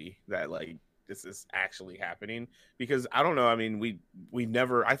so happy that like this is actually happening, because I don't know. I mean, we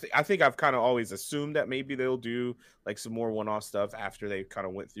never. I think I've kind of always assumed that maybe they'll do like some more one-off stuff after they kind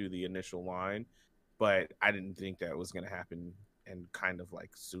of went through the initial line, but I didn't think that was going to happen and kind of like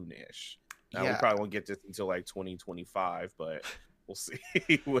soonish. Now, we probably won't get this until like 2025, but we'll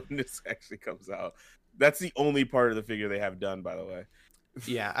see when this actually comes out. That's the only part of the figure they have done, by the way.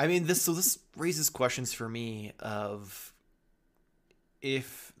 Yeah, I mean, this raises questions for me of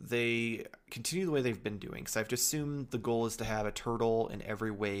if they continue the way they've been doing, because I have to assume the goal is to have a turtle in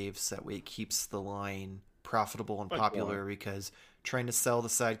every wave, so that way it keeps the line profitable and popular, because trying to sell the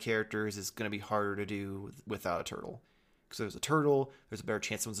side characters is going to be harder to do without a turtle. Because there's a turtle, there's a better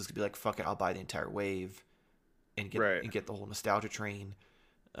chance someone's just going to be like, fuck it, I'll buy the entire wave and get the whole nostalgia train,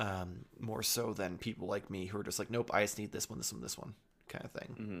 more so than people like me who are just like, nope, I just need this one kind of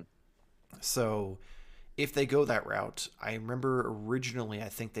thing. Mm-hmm. So if they go that route, I remember originally I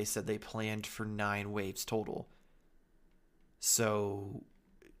think they said they planned for 9 waves total. So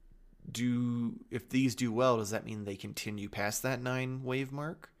if these do well, does that mean they continue past that 9 wave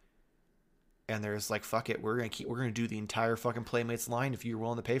mark? And there's like, fuck it, we're gonna do the entire fucking Playmates line if you're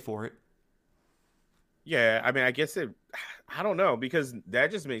willing to pay for it. Yeah, I mean, I guess I don't know, because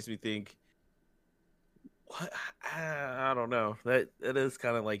that just makes me think, what? I don't know. That is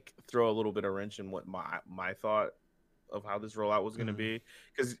kind of like throw a little bit of wrench in what my thought of how this rollout was going to be.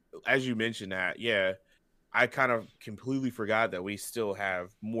 Because as you mentioned that, yeah, I kind of completely forgot that we still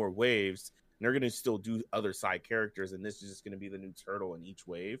have more waves. And they're going to still do other side characters, and this is just going to be the new turtle in each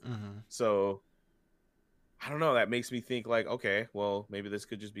wave. So I don't know. That makes me think like, okay, well, maybe this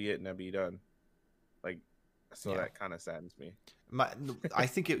could just be it and then be done. Like, so that kind of saddens me. I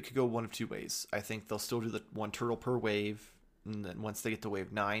think it could go one of two ways. I think they'll still do the one turtle per wave, and then once they get to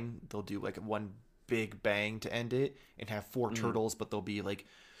wave 9, they'll do like one big bang to end it and have 4 Mhm. turtles, but they'll be like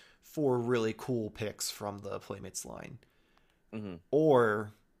 4 really cool picks from the Playmates line. Mhm.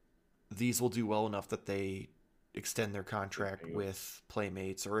 Or these will do well enough that they extend their contract Continue. with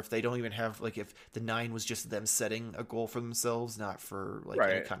Playmates, or if they don't even have, like, if the 9 was just them setting a goal for themselves, not for like any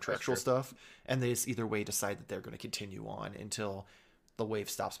Right. That's contractual true. stuff, and they just either way decide that they're going to continue on until the wave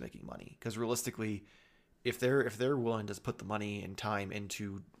stops making money. Because realistically, if they're willing to put the money and time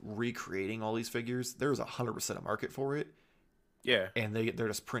into recreating all these figures, there's 100% a market for it, Yeah, and they're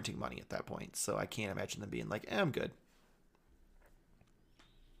just printing money at that point. So I can't imagine them being like, I'm good.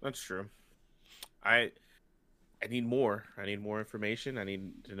 that's true. I I need more. I need more information. I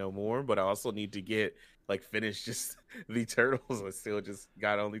need to know more, but I also need to get like finish just the turtles. I still just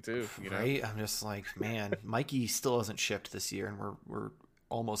got only 2, you know? Right? I'm just like, man, Mikey still hasn't shipped this year, and we're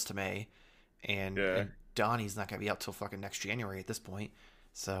almost to May, Yeah. and Donnie's not gonna be out till fucking next January at this point.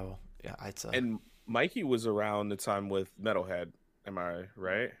 So yeah, it's a And Mikey was around the time with Metalhead. Am I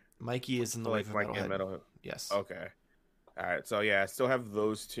right? Mikey is in the So wave like of Mikey and Metalhead. Metalhead. Yes. Okay. All right. So yeah, I still have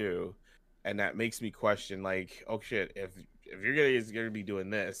those 2, and that makes me question like, oh shit, if you're gonna be doing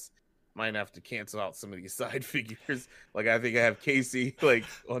this, might have to cancel out some of these side figures. Like I think I have Casey like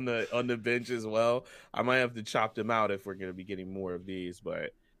on the bench as well. I might have to chop them out if we're gonna be getting more of these,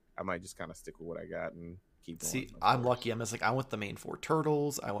 but I might just kind of stick with what I got and keep going See, with my I'm fours. lucky. I'm just like, I want the main 4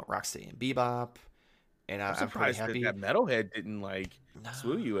 turtles. I want Rocksteady and Bebop, and I'm I'm pretty surprised that happy. that Metalhead didn't like No,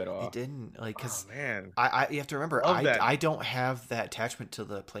 swoo you at it all. didn't. Like, Oh cause man, I you have to remember, love that. I don't have that attachment to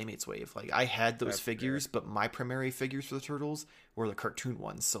the Playmates wave. Like, I had those That's fair. figures, but my primary figures for the turtles were the cartoon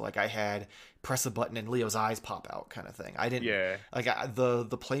ones. So like, I had press a button and Leo's eyes pop out kind of thing. I didn't Yeah. like the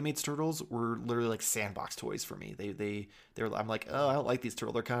Playmates turtles were literally like sandbox toys for me. They're I'm like, oh, I don't like these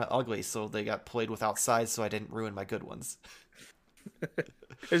turtles. They're kind of ugly, so they got played with outside, so I didn't ruin my good ones.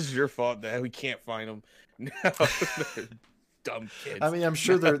 It's your fault that we can't find them. No, dumb kids. I mean, I'm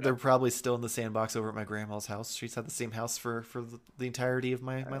sure they're probably still in the sandbox over at my grandma's house. She's had the same house for the entirety of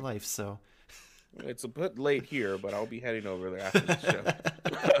my life. So It's a bit late here, but I'll be heading over there after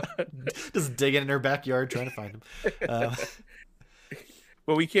the just digging in her backyard trying to find them. show.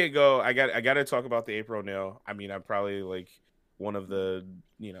 But we can't go. I got to talk about the April nail. I mean, I'm probably like one of the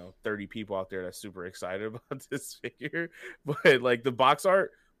 30 people out there that's super excited about this figure. But like the box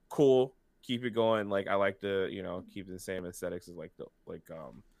art, cool. Keep it going. Like I like to keep the same aesthetics as like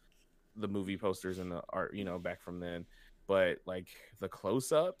the movie posters and the art back from then. But like the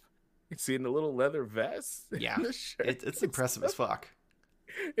close up, seeing the little leather vest, Yeah, and the shirt, it's impressive as fuck.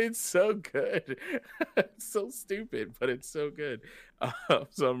 it's so good. It's so stupid, but it's so good.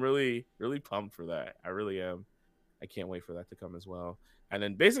 So I'm really, really pumped for that. I really am. I can't wait for that to come as well. And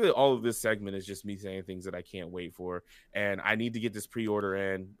then basically all of this segment is just me saying things that I can't wait for. And I need to get this pre-order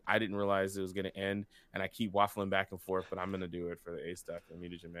in. I didn't realize it was going to end. And I keep waffling back and forth, but I'm going to do it for the A-Stuff and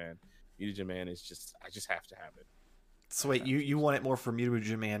Mutagen Man. Mutagen Man is just, I just have to have it. So wait, you want it more for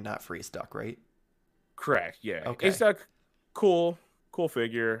Mutagen Man, not for Ace Duck, right? Correct. Yeah. Okay. A-Stuff, cool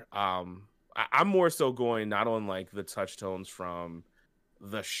figure. I'm more so going not on like the touch tones from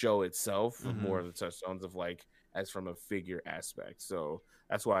the show itself, but more of the touch tones of like as from a figure aspect. So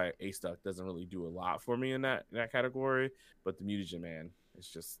that's why Ace Duck doesn't really do a lot for me in that category. But the Mutagen Man, it's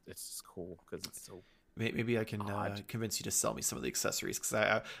just cool because it's so. Maybe I can convince you to sell me some of the accessories,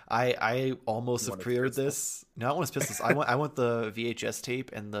 because I almost have pre-ordered this. No, I want his pistols. I want the VHS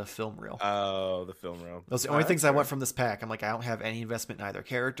tape and the film reel. Oh, the film reel. Those are the only things I want from this pack. I'm like, I don't have any investment in either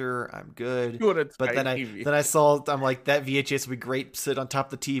character. I'm good. You want a But then TV. I saw, I'm like, that VHS would be great. Sit on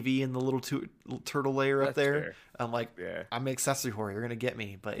top of the TV and the little turtle layer up That's there. fair. I'm like, Yeah. I'm an accessory whore. You're gonna get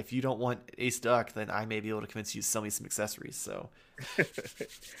me. But if you don't want Ace Duck, then I may be able to convince you to sell me some accessories. So I'll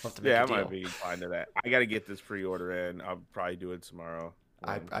have to make Yeah, a I deal. might be fine to that. I got to get this pre-order in. I'll probably do it tomorrow.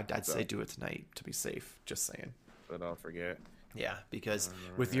 I'd say do it tonight to be safe. Just saying. But don't forget. Yeah, because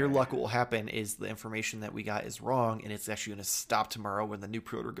with your luck, what will happen is the information that we got is wrong, and it's actually going to stop tomorrow when the new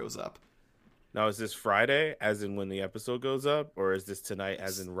pre-order goes up. Now, is this Friday, as in when the episode goes up, or is this tonight,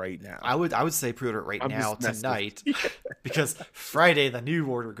 as in right now? I would say pre-order it right I'm now, just messing tonight, because Friday the new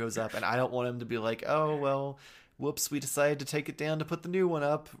order goes up, and I don't want him to be like, oh well, whoops, we decided to take it down to put the new one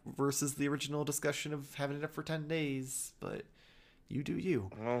up versus the original discussion of having it up for 10 days. But you do you.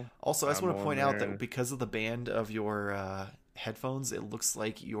 Well, Also, I just I'm want to on point out there. that because of the band of your headphones, it looks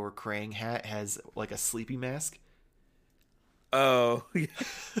like your Krang hat has like a sleepy mask. Oh,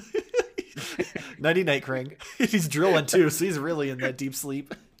 Nighty night, Krang. He's drilling too, so he's really in that deep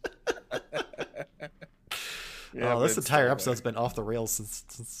sleep. yeah, This but entire still, episode's been off the rails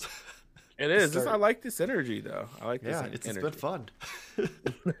since It is. started. I like this energy, though. I like this yeah, it's energy. been fun.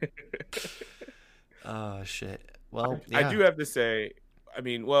 Oh shit. Well, I yeah. do have to say, I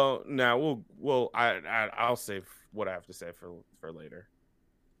mean, well, now I'll save what I have to say for later.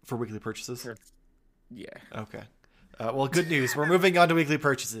 For weekly purchases. Yeah. Okay. Well, good news. We're moving on to weekly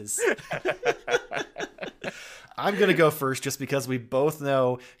purchases. I'm gonna go first just because we both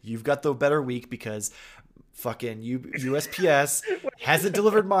know you've got the better week because fucking USPS hasn't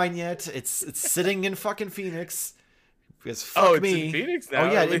delivered mine yet. It's sitting in fucking Phoenix. Because fuck it's me. in Phoenix Oh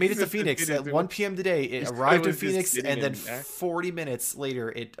now. yeah, At it made it least to it's in Phoenix Phoenix. at 1 p.m. today. It It arrived in was just Phoenix sitting and then in Akron. 40 minutes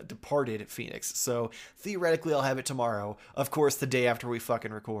later it departed Phoenix. So theoretically I'll have it tomorrow. Of course, the day after we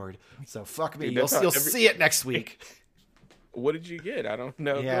fucking record. So fuck me. Dude, You'll that's how you'll see it next week. What did you get? I don't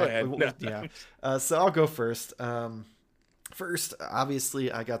know. Yeah, Go ahead. yeah. So I'll go first. First,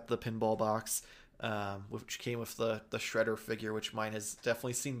 obviously, I got the pinball box, which came with the Shredder figure, which mine has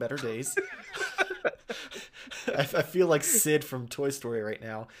definitely seen better days. I feel like Sid from Toy Story right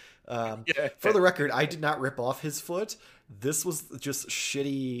now. Yeah. For the record, I did not rip off his foot. This was just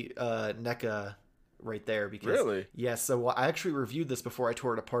shitty NECA right there. Because, Really? Yeah, so I actually reviewed this before I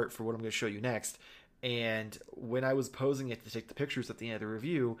tore it apart for what I'm going to show you next. And when I was posing it to take the pictures at the end of the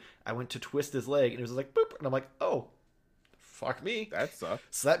review, I went to twist his leg, and it was like, boop, and I'm like, oh, fuck me. That sucks.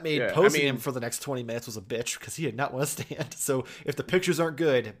 So that made posing him for the next 20 minutes was a bitch, because he did not want to stand. So if the pictures aren't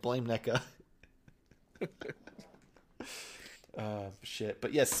good, blame NECA. Shit.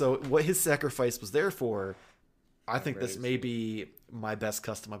 But yes, so what his sacrifice was there for, I think this may be my best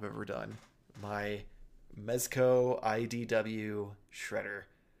custom I've ever done. My Mezco IDW Shredder.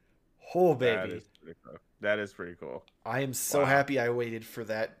 Oh, baby. That is pretty cool. I am so happy I waited for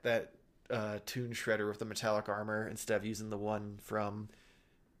that Toon Shredder with the metallic armor instead of using the one from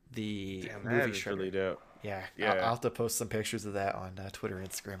the movie Shredder. Really dope. Yeah. I'll have to post some pictures of that on Twitter and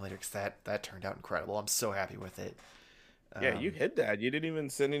Instagram later because that turned out incredible. I'm so happy with it. Yeah, you hid that. You didn't even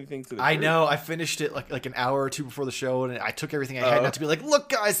send anything to the I group. know. I finished it like an hour or two before the show, and I took everything I had not to be like, look,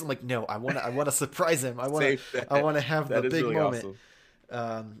 guys. I'm like, no, I want to surprise him. I want to have the big really moment.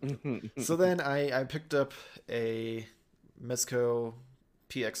 Awesome. So then I picked up a Mezco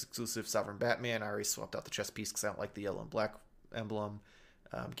PX exclusive Sovereign Batman. I already swapped out the chest piece because I don't like the yellow and black emblem.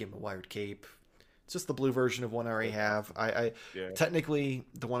 Gave him a wired cape. It's just the blue version of one I already have. Technically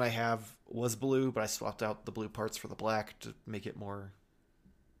the one I have was blue, but I swapped out the blue parts for the black to make it more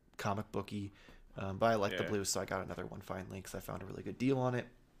comic booky. But I like the blue, so I got another one finally because I found a really good deal on it.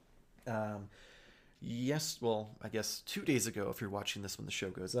 Yes, well, I guess 2 days ago, if you're watching this when the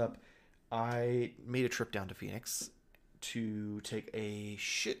show goes up, I made a trip down to Phoenix to take a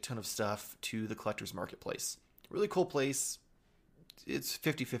shit ton of stuff to the Collector's Marketplace. Really cool place. It's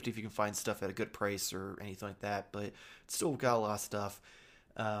 50-50 if you can find stuff at a good price or anything like that, but it's still got a lot of stuff.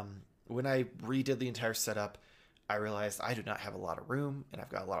 When I redid the entire setup, I realized I do not have a lot of room, and I've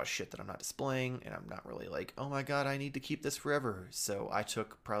got a lot of shit that I'm not displaying, and I'm not really like, oh my god, I need to keep this forever. So I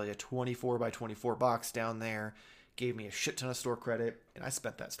took probably a 24 by 24 box down there, gave me a shit ton of store credit, and I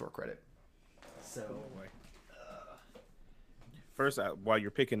spent that store credit. So, first, while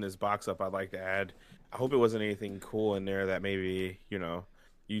you're picking this box up, I'd like to add, I hope it wasn't anything cool in there that maybe,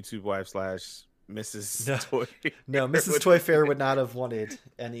 YouTube wife / Mrs. Toy. No, Mrs. Toy Fair would not have wanted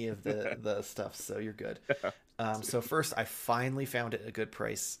any of the stuff, so you're good. So first, I finally found it at a good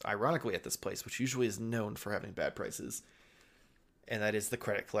price, ironically at this place, which usually is known for having bad prices, and that is the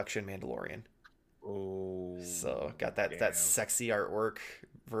Credit Collection Mandalorian. Oh, so got that sexy artwork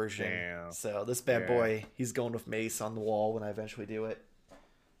version. Damn. So this bad boy, he's going with Mace on the wall when I eventually do it.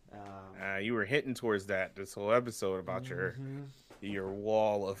 You were hinting towards that this whole episode about your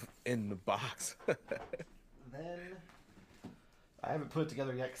wall of in the box. Then I haven't put it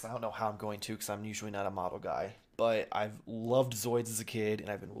together yet because I don't know how I'm going to, because I'm usually not a model guy. But I've loved Zoids as a kid, and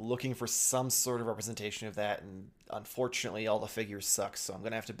I've been looking for some sort of representation of that, and unfortunately all the figures suck, so I'm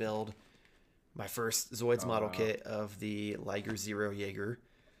going to have to build my first Zoids model kit of the Liger Zero Jaeger.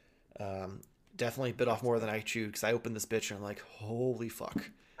 Definitely bit off more than I chewed, because I opened this bitch and I'm like, holy fuck.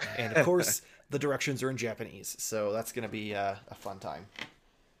 And of course, the directions are in Japanese, so that's going to be a fun time.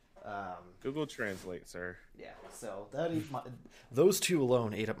 Google Translate, sir. Yeah, so those two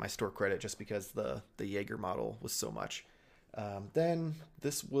alone ate up my store credit just because the Jaeger model was so much. Then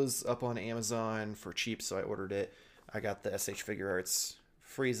this was up on Amazon for cheap, so I ordered it. I got the SH Figure Arts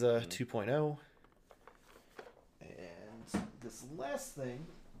Frieza 2.0. And this last thing,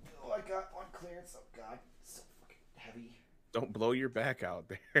 I got on clearance. Oh god, it's so fucking heavy. Don't blow your back out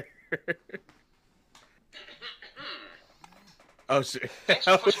there. Oh shit! Thanks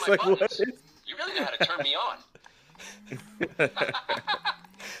for pushing my buttons. You really know how to turn me on.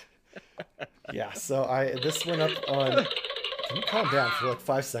 Yeah, so this went up on. Can you calm down for like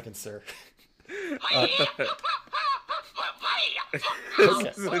 5 seconds, sir? My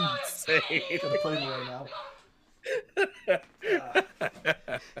This is insane. Gonna play me right now.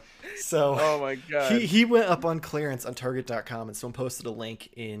 So Oh my god. he went up on clearance on Target.com, and someone posted a link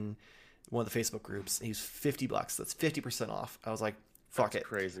in one of the Facebook groups. He's $50. That's 50% off. I was like, fuck That's it.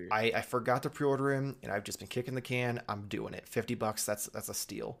 crazy. I forgot to pre-order him, and I've just been kicking the can. I'm doing it. $50. That's a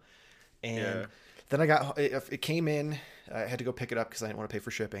steal. And then it came in. I had to go pick it up because I didn't want to pay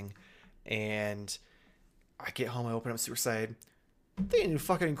for shipping. And I get home, I open up, super excited. They didn't even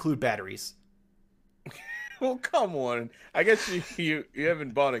fucking include batteries. Well, come on. I guess you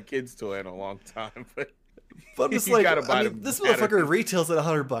haven't bought a kid's toy in a long time, but I'm just You like, gotta buy I the mean, this batteries. motherfucker retails at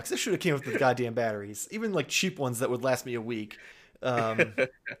 $100. This should have came with the goddamn batteries, even like cheap ones that would last me a week.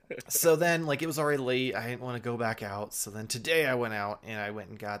 So then, like, it was already late. I didn't want to go back out. So then today I went out and I went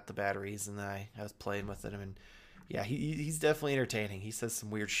and got the batteries, and then I was playing with it. And yeah, he's definitely entertaining. He says some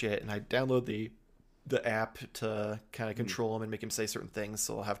weird shit, and I download the app to kind of control him and make him say certain things.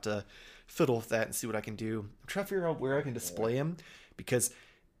 So I'll have to fiddle with that and see what I can do. I'm trying to figure out where I can display him, because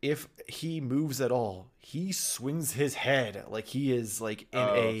if he moves at all, he swings his head like he is like in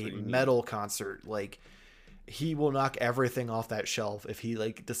a metal concert. Like, he will knock everything off that shelf if he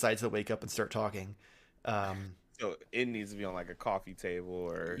like decides to wake up and start talking. So it needs to be on like a coffee table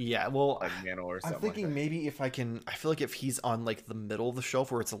or Yeah, well, like mantle or something. I'm thinking like maybe if I can, I feel like if he's on like the middle of the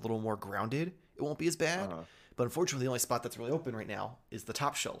shelf where it's a little more grounded, it won't be as bad. Uh-huh. But unfortunately, the only spot that's really open right now is the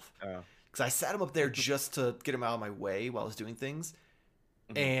top shelf. that. Because I sat him up there just to get him out of my way while I was doing things.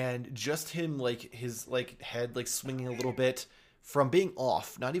 And just him, like, his like head like swinging a little bit from being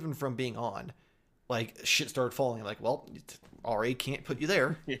off, not even from being on. Like, shit started falling. Like, well, RA can't put you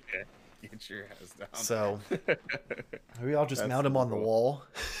there. Yeah, get your ass down. So maybe I'll just That's mount him on the cool. wall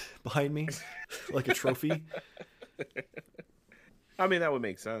behind me like a trophy. I mean, that would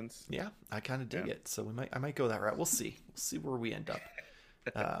make sense. Yeah, I kind of dig it. So I might go that route. We'll see. We'll see where we end up.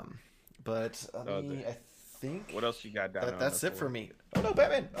 But I think What else you got down? that's it for me. Oh no,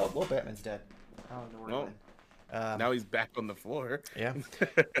 Batman! Oh, well, Batman's dead. I don't know where he Well, went. now he's back on the floor. Yeah.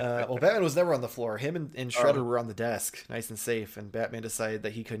 Well, Batman was never on the floor. Him and Shredder were on the desk, nice and safe. And Batman decided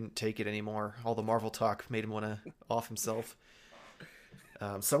that he couldn't take it anymore. All the Marvel talk made him want to off himself.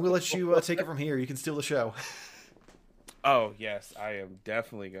 So I'm gonna let you take it from here. You can steal the show. Oh, yes, I am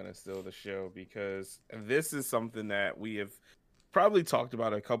definitely going to steal the show, because this is something that we have probably talked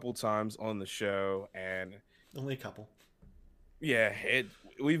about a couple times on the show. And Only a couple. yeah,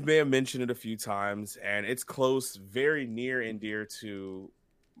 we may have mentioned it a few times, and it's close, very near and dear to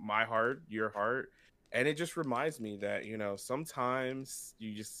my heart, your heart. And it just reminds me that, sometimes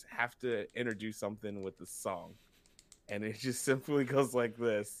you just have to introduce something with the song. And it just simply goes like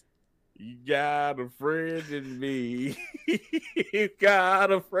this. You got a friend in me. You got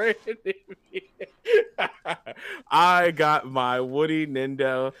a friend in me. I got my Woody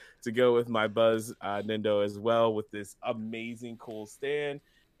Nindo to go with my Buzz Nindo as well, with this amazing cool stand.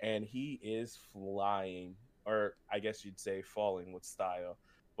 And he is flying, or I guess you'd say falling with style.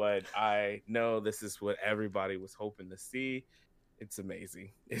 But I know this is what everybody was hoping to see. It's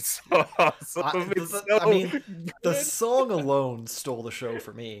amazing. It's so awesome. The song alone stole the show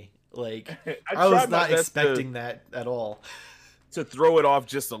for me. Like, I tried was my not best expecting that at all. to throw it off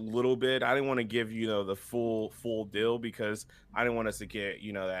just a little bit. I didn't want to give the full deal, because I didn't want us to get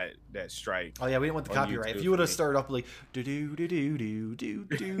that strike. Oh yeah, we didn't want the on copyright. YouTube If you would have for me. started up like do do do do do do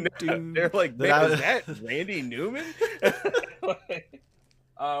do do, They're like, then man, I is would- that Randy Newman?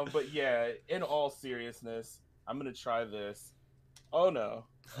 But yeah, in all seriousness, I'm gonna try this. Oh no,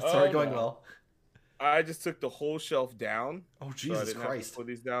 It's already going no. well. I just took the whole shelf down. Oh So I Jesus didn't have Christ! to put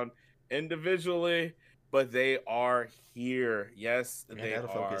these down individually, but they are here. Yes, And they out of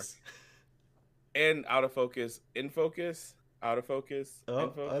are. focus. And out of focus, in focus, out of focus, Oh,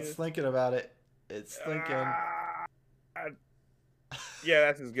 in focus. it's thinking about it. It's thinking. Ah, yeah,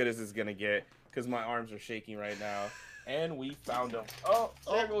 that's as good as it's gonna get, because my arms are shaking right now. And we found him. Oh,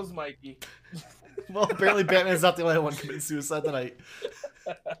 there goes Mikey. Well, apparently Batman's not the only one committing suicide tonight.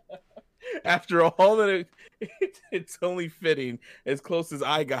 After all that, it's only fitting, as close as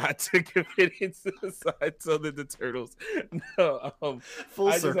I got to committing suicide, so did the turtles. No,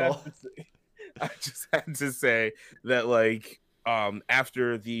 Full circle. I just had to say that, like,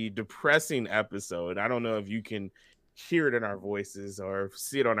 after the depressing episode, I don't know if you can hear it in our voices or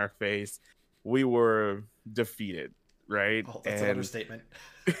see it on our face, we were defeated, right? Oh, that's an understatement.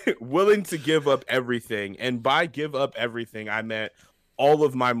 Willing to give up everything. And by give up everything, I meant all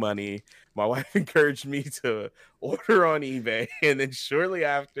of my money. My wife encouraged me to order on eBay, and then shortly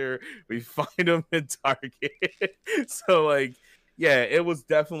after, we find them in Target. So, like, yeah, it was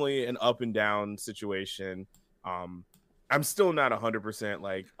definitely an up and down situation. I'm still not 100%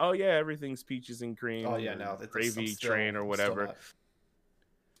 like, oh yeah, everything's peaches and cream. Oh yeah, or no, gravy train or whatever. Not.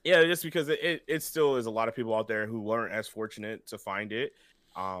 Yeah, just because it still is a lot of people out there who weren't as fortunate to find it.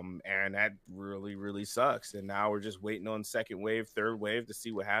 And that really, really sucks. And now we're just waiting on second wave, third wave to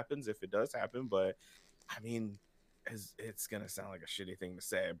see what happens if it does happen. But I mean, it's gonna sound like a shitty thing to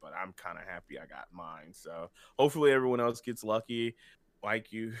say, but I'm kind of happy I got mine. So hopefully everyone else gets lucky,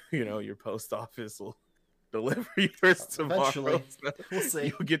 like you. You know, your post office will deliver yours tomorrow. Eventually, so we'll see.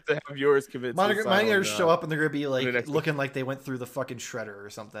 you'll get to have yours convinced. Mine are gonna show up and they're gonna be like next looking like they went through the fucking shredder or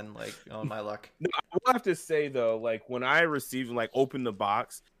something. Like, oh my luck. No, I will have to say though, like when I received, like opened the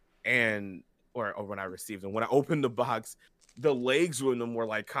box, and or when I received them, when I opened the box, the legs with them were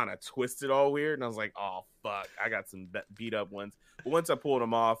like kind of twisted all weird, and I was like, oh fuck, I got some beat up ones. But once I pulled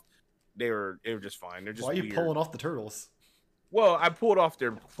them off, they were just fine. They're just why are you weird. pulling off the turtles? Well, I pulled off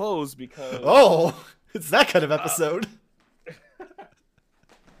their clothes because it's that kind of episode.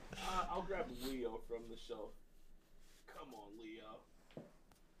 I'll grab Leo from the shelf. Come on, Leo.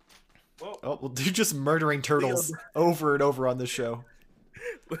 Well, you're just murdering turtles over and over on this show.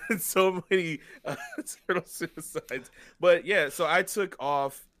 So many turtle suicides. But yeah, so I took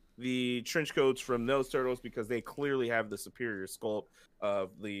off the trench coats from those turtles because they clearly have the superior sculpt of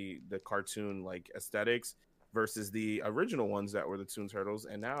the cartoon like aesthetics versus the original ones that were the Toon Turtles,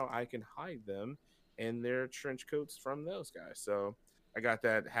 and now I can hide them in their trench coats from those guys. So I got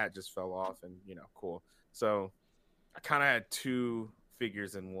that hat just fell off, and cool. So I kind of had two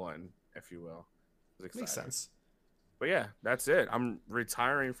figures in one, if you will. Makes sense. But yeah, that's it. I'm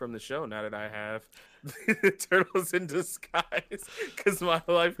retiring from the show now that I have the Turtles in Disguise because my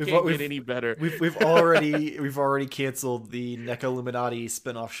life can't get any better. We've already canceled the NECA Illuminati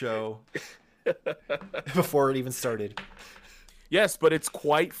spinoff show before it even started. Yes, but it's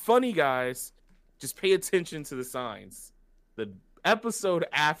quite funny, guys. Just pay attention to the signs. The episode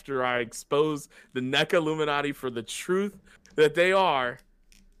after I expose the NECA Illuminati for the truth that they are,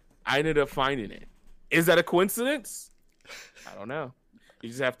 I ended up finding it. Is that a coincidence? I don't know. You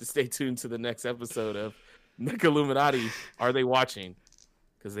just have to stay tuned to the next episode of NECA Illuminati. Are they watching?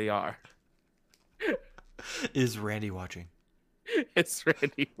 Because they are. Is Randy watching? It's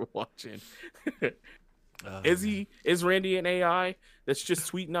Randy watching. Is Randy an AI that's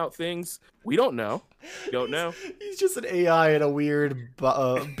just tweeting out things? We don't know. Don't know. He's just an AI in a weird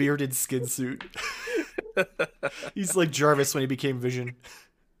bearded skin suit. He's like Jarvis when he became Vision.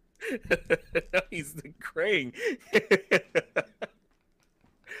 He's the Krang.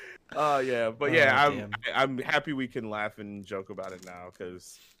 Oh yeah, but yeah, I'm happy we can laugh and joke about it now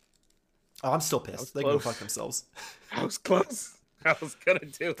because I'm still pissed. They can go fuck themselves. I was close. I was gonna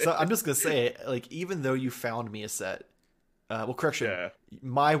do it. So I'm just gonna say, like, even though you found me a set,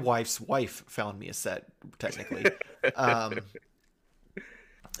 my wife's wife found me a set. Technically, I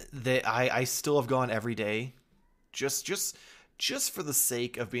still have gone every day, just for the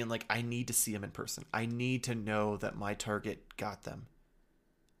sake of being like, I need to see them in person. I need to know that my Target got them,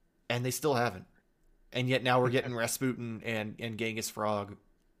 and they still haven't. And yet now we're getting Rasputin and Genghis Frog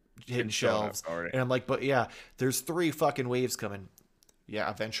hitting shelves, and I'm like, but yeah, there's 3 fucking waves coming. Yeah,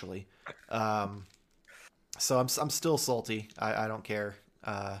 eventually. So I'm still salty. I don't care.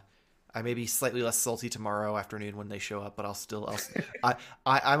 I may be slightly less salty tomorrow afternoon when they show up, but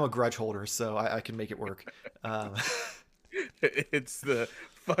I'm a grudge holder, so I can make it work. It's the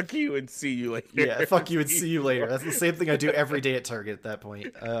fuck you and see you later. Yeah, fuck you and see you later. That's the same thing I do every day at Target at that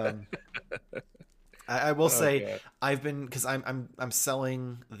point. I will say I've been, because I'm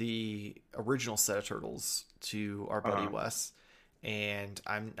selling the original set of turtles to our buddy Wes, and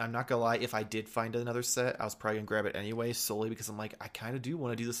I'm not gonna lie, if I did find another set, I was probably gonna grab it anyway, solely because I'm like, I kind of do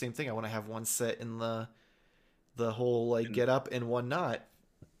want to do the same thing. I want to have one set in the whole like get up and one not,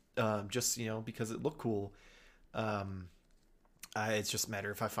 just because it looked cool. It's just a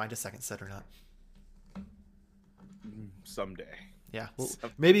matter if I find a second set or not. Someday. Yeah, well,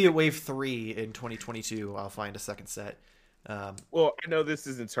 maybe at Wave 3 in 2022, I'll find a second set. Well, I know this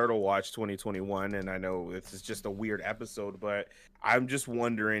isn't Turtle Watch 2021, and I know this is just a weird episode, but I'm just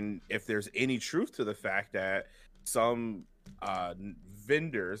wondering if there's any truth to the fact that some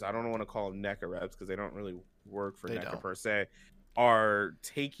vendors, I don't want to call them NECA reps because they don't really work for NECA per se, are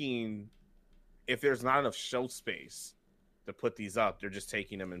taking, if there's not enough shelf space to put these up, they're just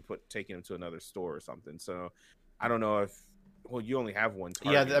taking them and taking them to another store or something. So I don't know if, well, you only have one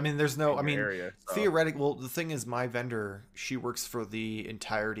Target. Yeah, I mean, there's no, area, so. Theoretically, well, the thing is, my vendor, she works for the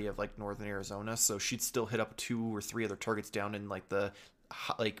entirety of like northern Arizona, so she'd still hit up 2 or 3 other Targets down in like the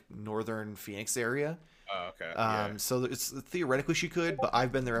northern Phoenix area. Oh, okay. Yeah. So it's theoretically she could, but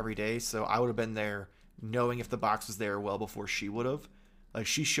I've been there every day, so I would have been there knowing if the box was there well before she would have. Like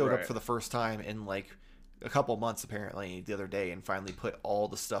she showed up Right. for the first time in like a couple months apparently the other day and finally put all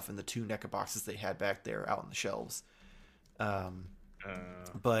the stuff in the 2 NECA boxes they had back there out on the shelves.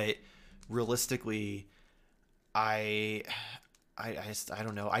 But realistically, I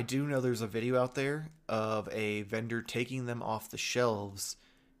don't know. I do know there's a video out there of a vendor taking them off the shelves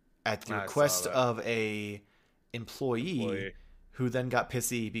at the I saw request that. of a employee who then got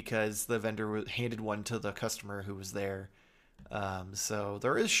pissy because the vendor handed one to the customer who was there. So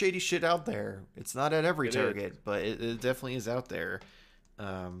there is shady shit out there. It's not at every Target, but it definitely is out there.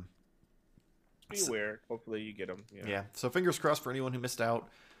 Be aware. Hopefully you get them. Yeah. So fingers crossed for anyone who missed out.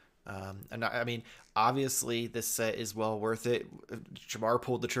 And I mean, obviously this set is well worth it. Jamar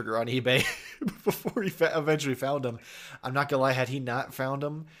pulled the trigger on eBay before he eventually found them. I'm not gonna lie, had he not found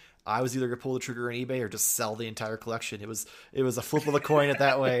them, I was either gonna pull the trigger on eBay or just sell the entire collection. It was a flip of the coin it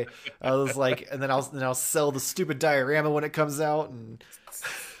that way. I was like, and then I'll sell the stupid diorama when it comes out, and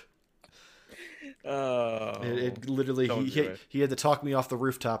it literally he had to talk me off the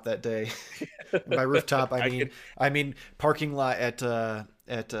rooftop that day. By rooftop, I mean parking lot at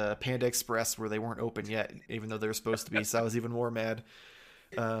Panda Express where they weren't open yet, even though they were supposed to be. So I was even more mad.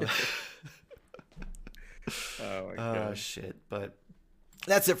 Oh my God. Shit! But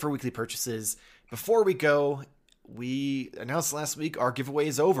that's it for weekly purchases. Before we go, we announced last week our giveaway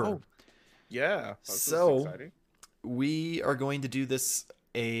is over. Oh, yeah. So exciting. we are going to do this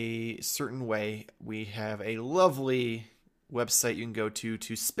a certain way. We have a lovely website you can go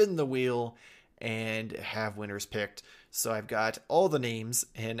to spin the wheel and have winners picked. So I've got all the names,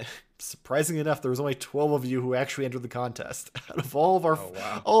 and surprisingly enough, there was only 12 of you who actually entered the contest. Out of all of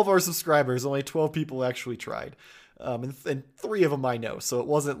our subscribers, only 12 people actually tried. And 3 of them I know, so it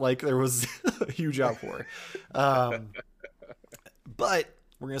wasn't like there was a huge outpour. But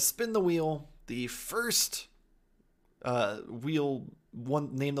we're going to spin the wheel. The first name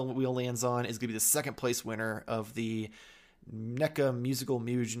the wheel lands on is going to be the second place winner of the NECA Musical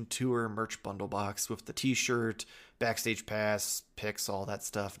Musion Tour merch bundle box with the t-shirt, backstage pass, pics, all that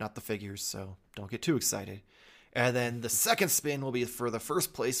stuff. Not the figures, so don't get too excited. And then the second spin will be for the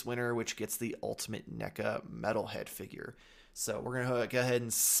first place winner, which gets the Ultimate NECA Metalhead figure. So we're going to go ahead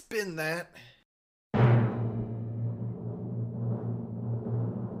and spin that.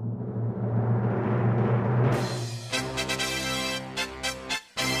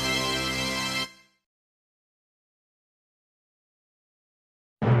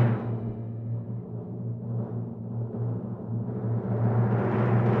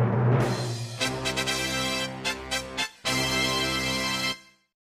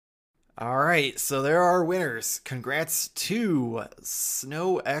 All right, so there are winners. Congrats to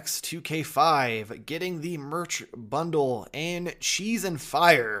Snow X2K5 getting the merch bundle, and Cheese and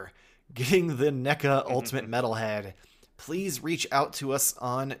Fire getting the NECA Ultimate Metalhead. Please reach out to us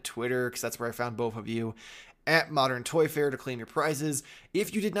on Twitter, because that's where I found both of you, at Modern Toy Fair to claim your prizes.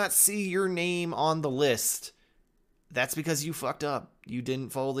 If you did not see your name on the list, that's because you fucked up. You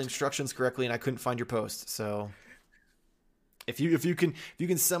didn't follow the instructions correctly, and I couldn't find your post, so... If you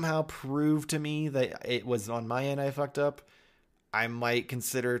can somehow prove to me that it was on my end I fucked up, I might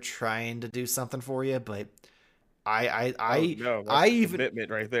consider trying to do something for you. But I even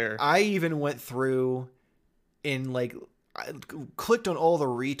commitment right there. I even went through and I clicked on all the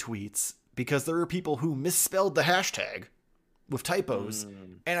retweets because there were people who misspelled the hashtag with typos,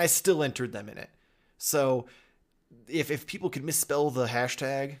 and I still entered them in it. So if people could misspell the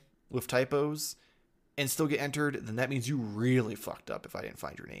hashtag with typos and still get entered, then that means you really fucked up if I didn't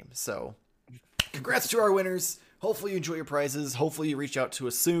find your name. So congrats to our winners. Hopefully you enjoy your prizes. Hopefully you reach out to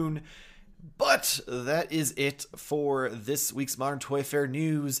us soon. But that is it for this week's Modern Toy Fair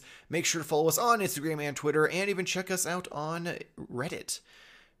news. Make sure to follow us on Instagram and Twitter, and even check us out on Reddit.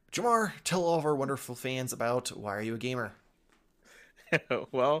 Jamar, tell all of our wonderful fans about Why Are You a Gamer?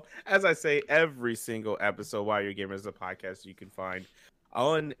 Well, as I say every single episode, Why Are You a Gamer is a podcast you can find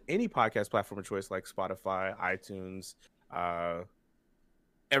on any podcast platform of choice like Spotify, iTunes,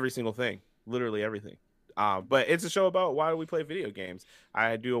 every single thing, literally everything. But it's a show about why we play video games.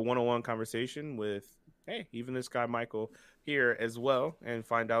 I do a one-on-one conversation with, even this guy Michael here as well, and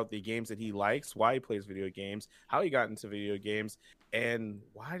find out the games that he likes, why he plays video games, how he got into video games, and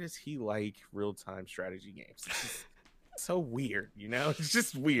why does he like real-time strategy games. It's so weird, It's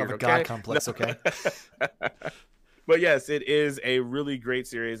just weird. Of a god complex, okay? But yes, it is a really great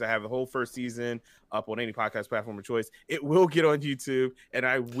series. I have the whole first season up on any podcast platform of choice. It will get on YouTube, and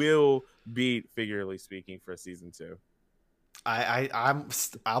I will be, figuratively speaking, for season 2.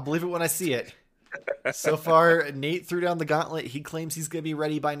 I'll believe it when I see it. So far, Nate threw down the gauntlet. He claims he's going to be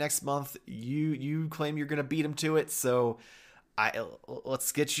ready by next month. You claim you're going to beat him to it. So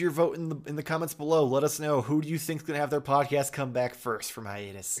let's get your vote in the comments below. Let us know, who do you think's going to have their podcast come back first from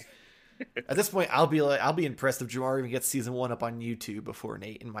hiatus. At this point, I'll be impressed if Jamar even gets season 1 up on YouTube before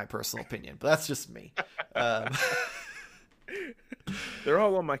Nate, in my personal opinion. But that's just me. They're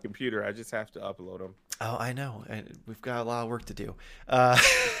all on my computer. I just have to upload them. Oh, I know. And we've got a lot of work to do.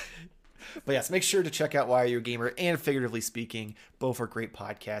 But yes, make sure to check out Why Are You a Gamer and Figuratively Speaking. Both are great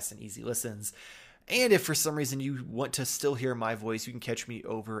podcasts and easy listens. And if for some reason you want to still hear my voice, you can catch me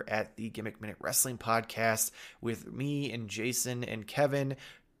over at the Gimmick Minute Wrestling Podcast with me and Jason and Kevin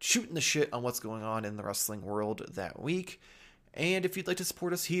shooting the shit on what's going on in the wrestling world that week. And if you'd like to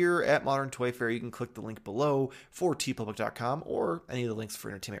support us here at Modern Toy Fair, you can click the link below for tpublic.com or any of the links for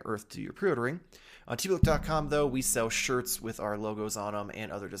Entertainment Earth to do your pre-ordering. On tpublic.com, though, we sell shirts with our logos on them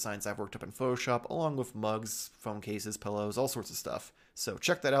and other designs I've worked up in Photoshop, along with mugs, phone cases, pillows, all sorts of stuff. So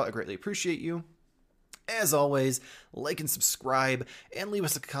check that out. I greatly appreciate you. As always, like and subscribe, and leave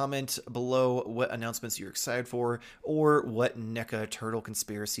us a comment below what announcements you're excited for, or what NECA turtle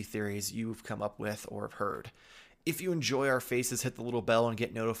conspiracy theories you've come up with or have heard. If you enjoy our faces, hit the little bell and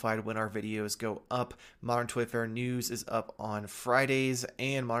get notified when our videos go up. Modern Toy Fair News is up on Fridays,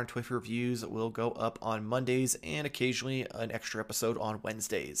 and Modern Toy Fair Reviews will go up on Mondays, and occasionally an extra episode on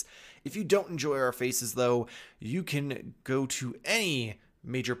Wednesdays. If you don't enjoy our faces, though, you can go to any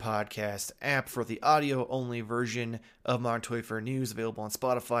major podcast app for the audio-only version of Modern Toy Fair News, available on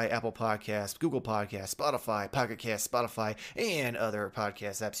Spotify, Apple Podcasts, Google Podcasts, Spotify, Pocket Cast, Spotify, and other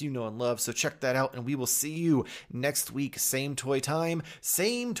podcast apps you know and love. So check that out, and we will see you next week. Same toy time,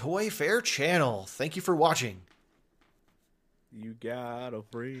 same Toy Fair channel. Thank you for watching. You got a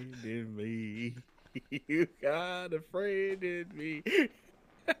friend in me. You got a friend in me.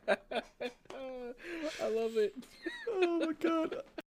 I love it. Oh my god.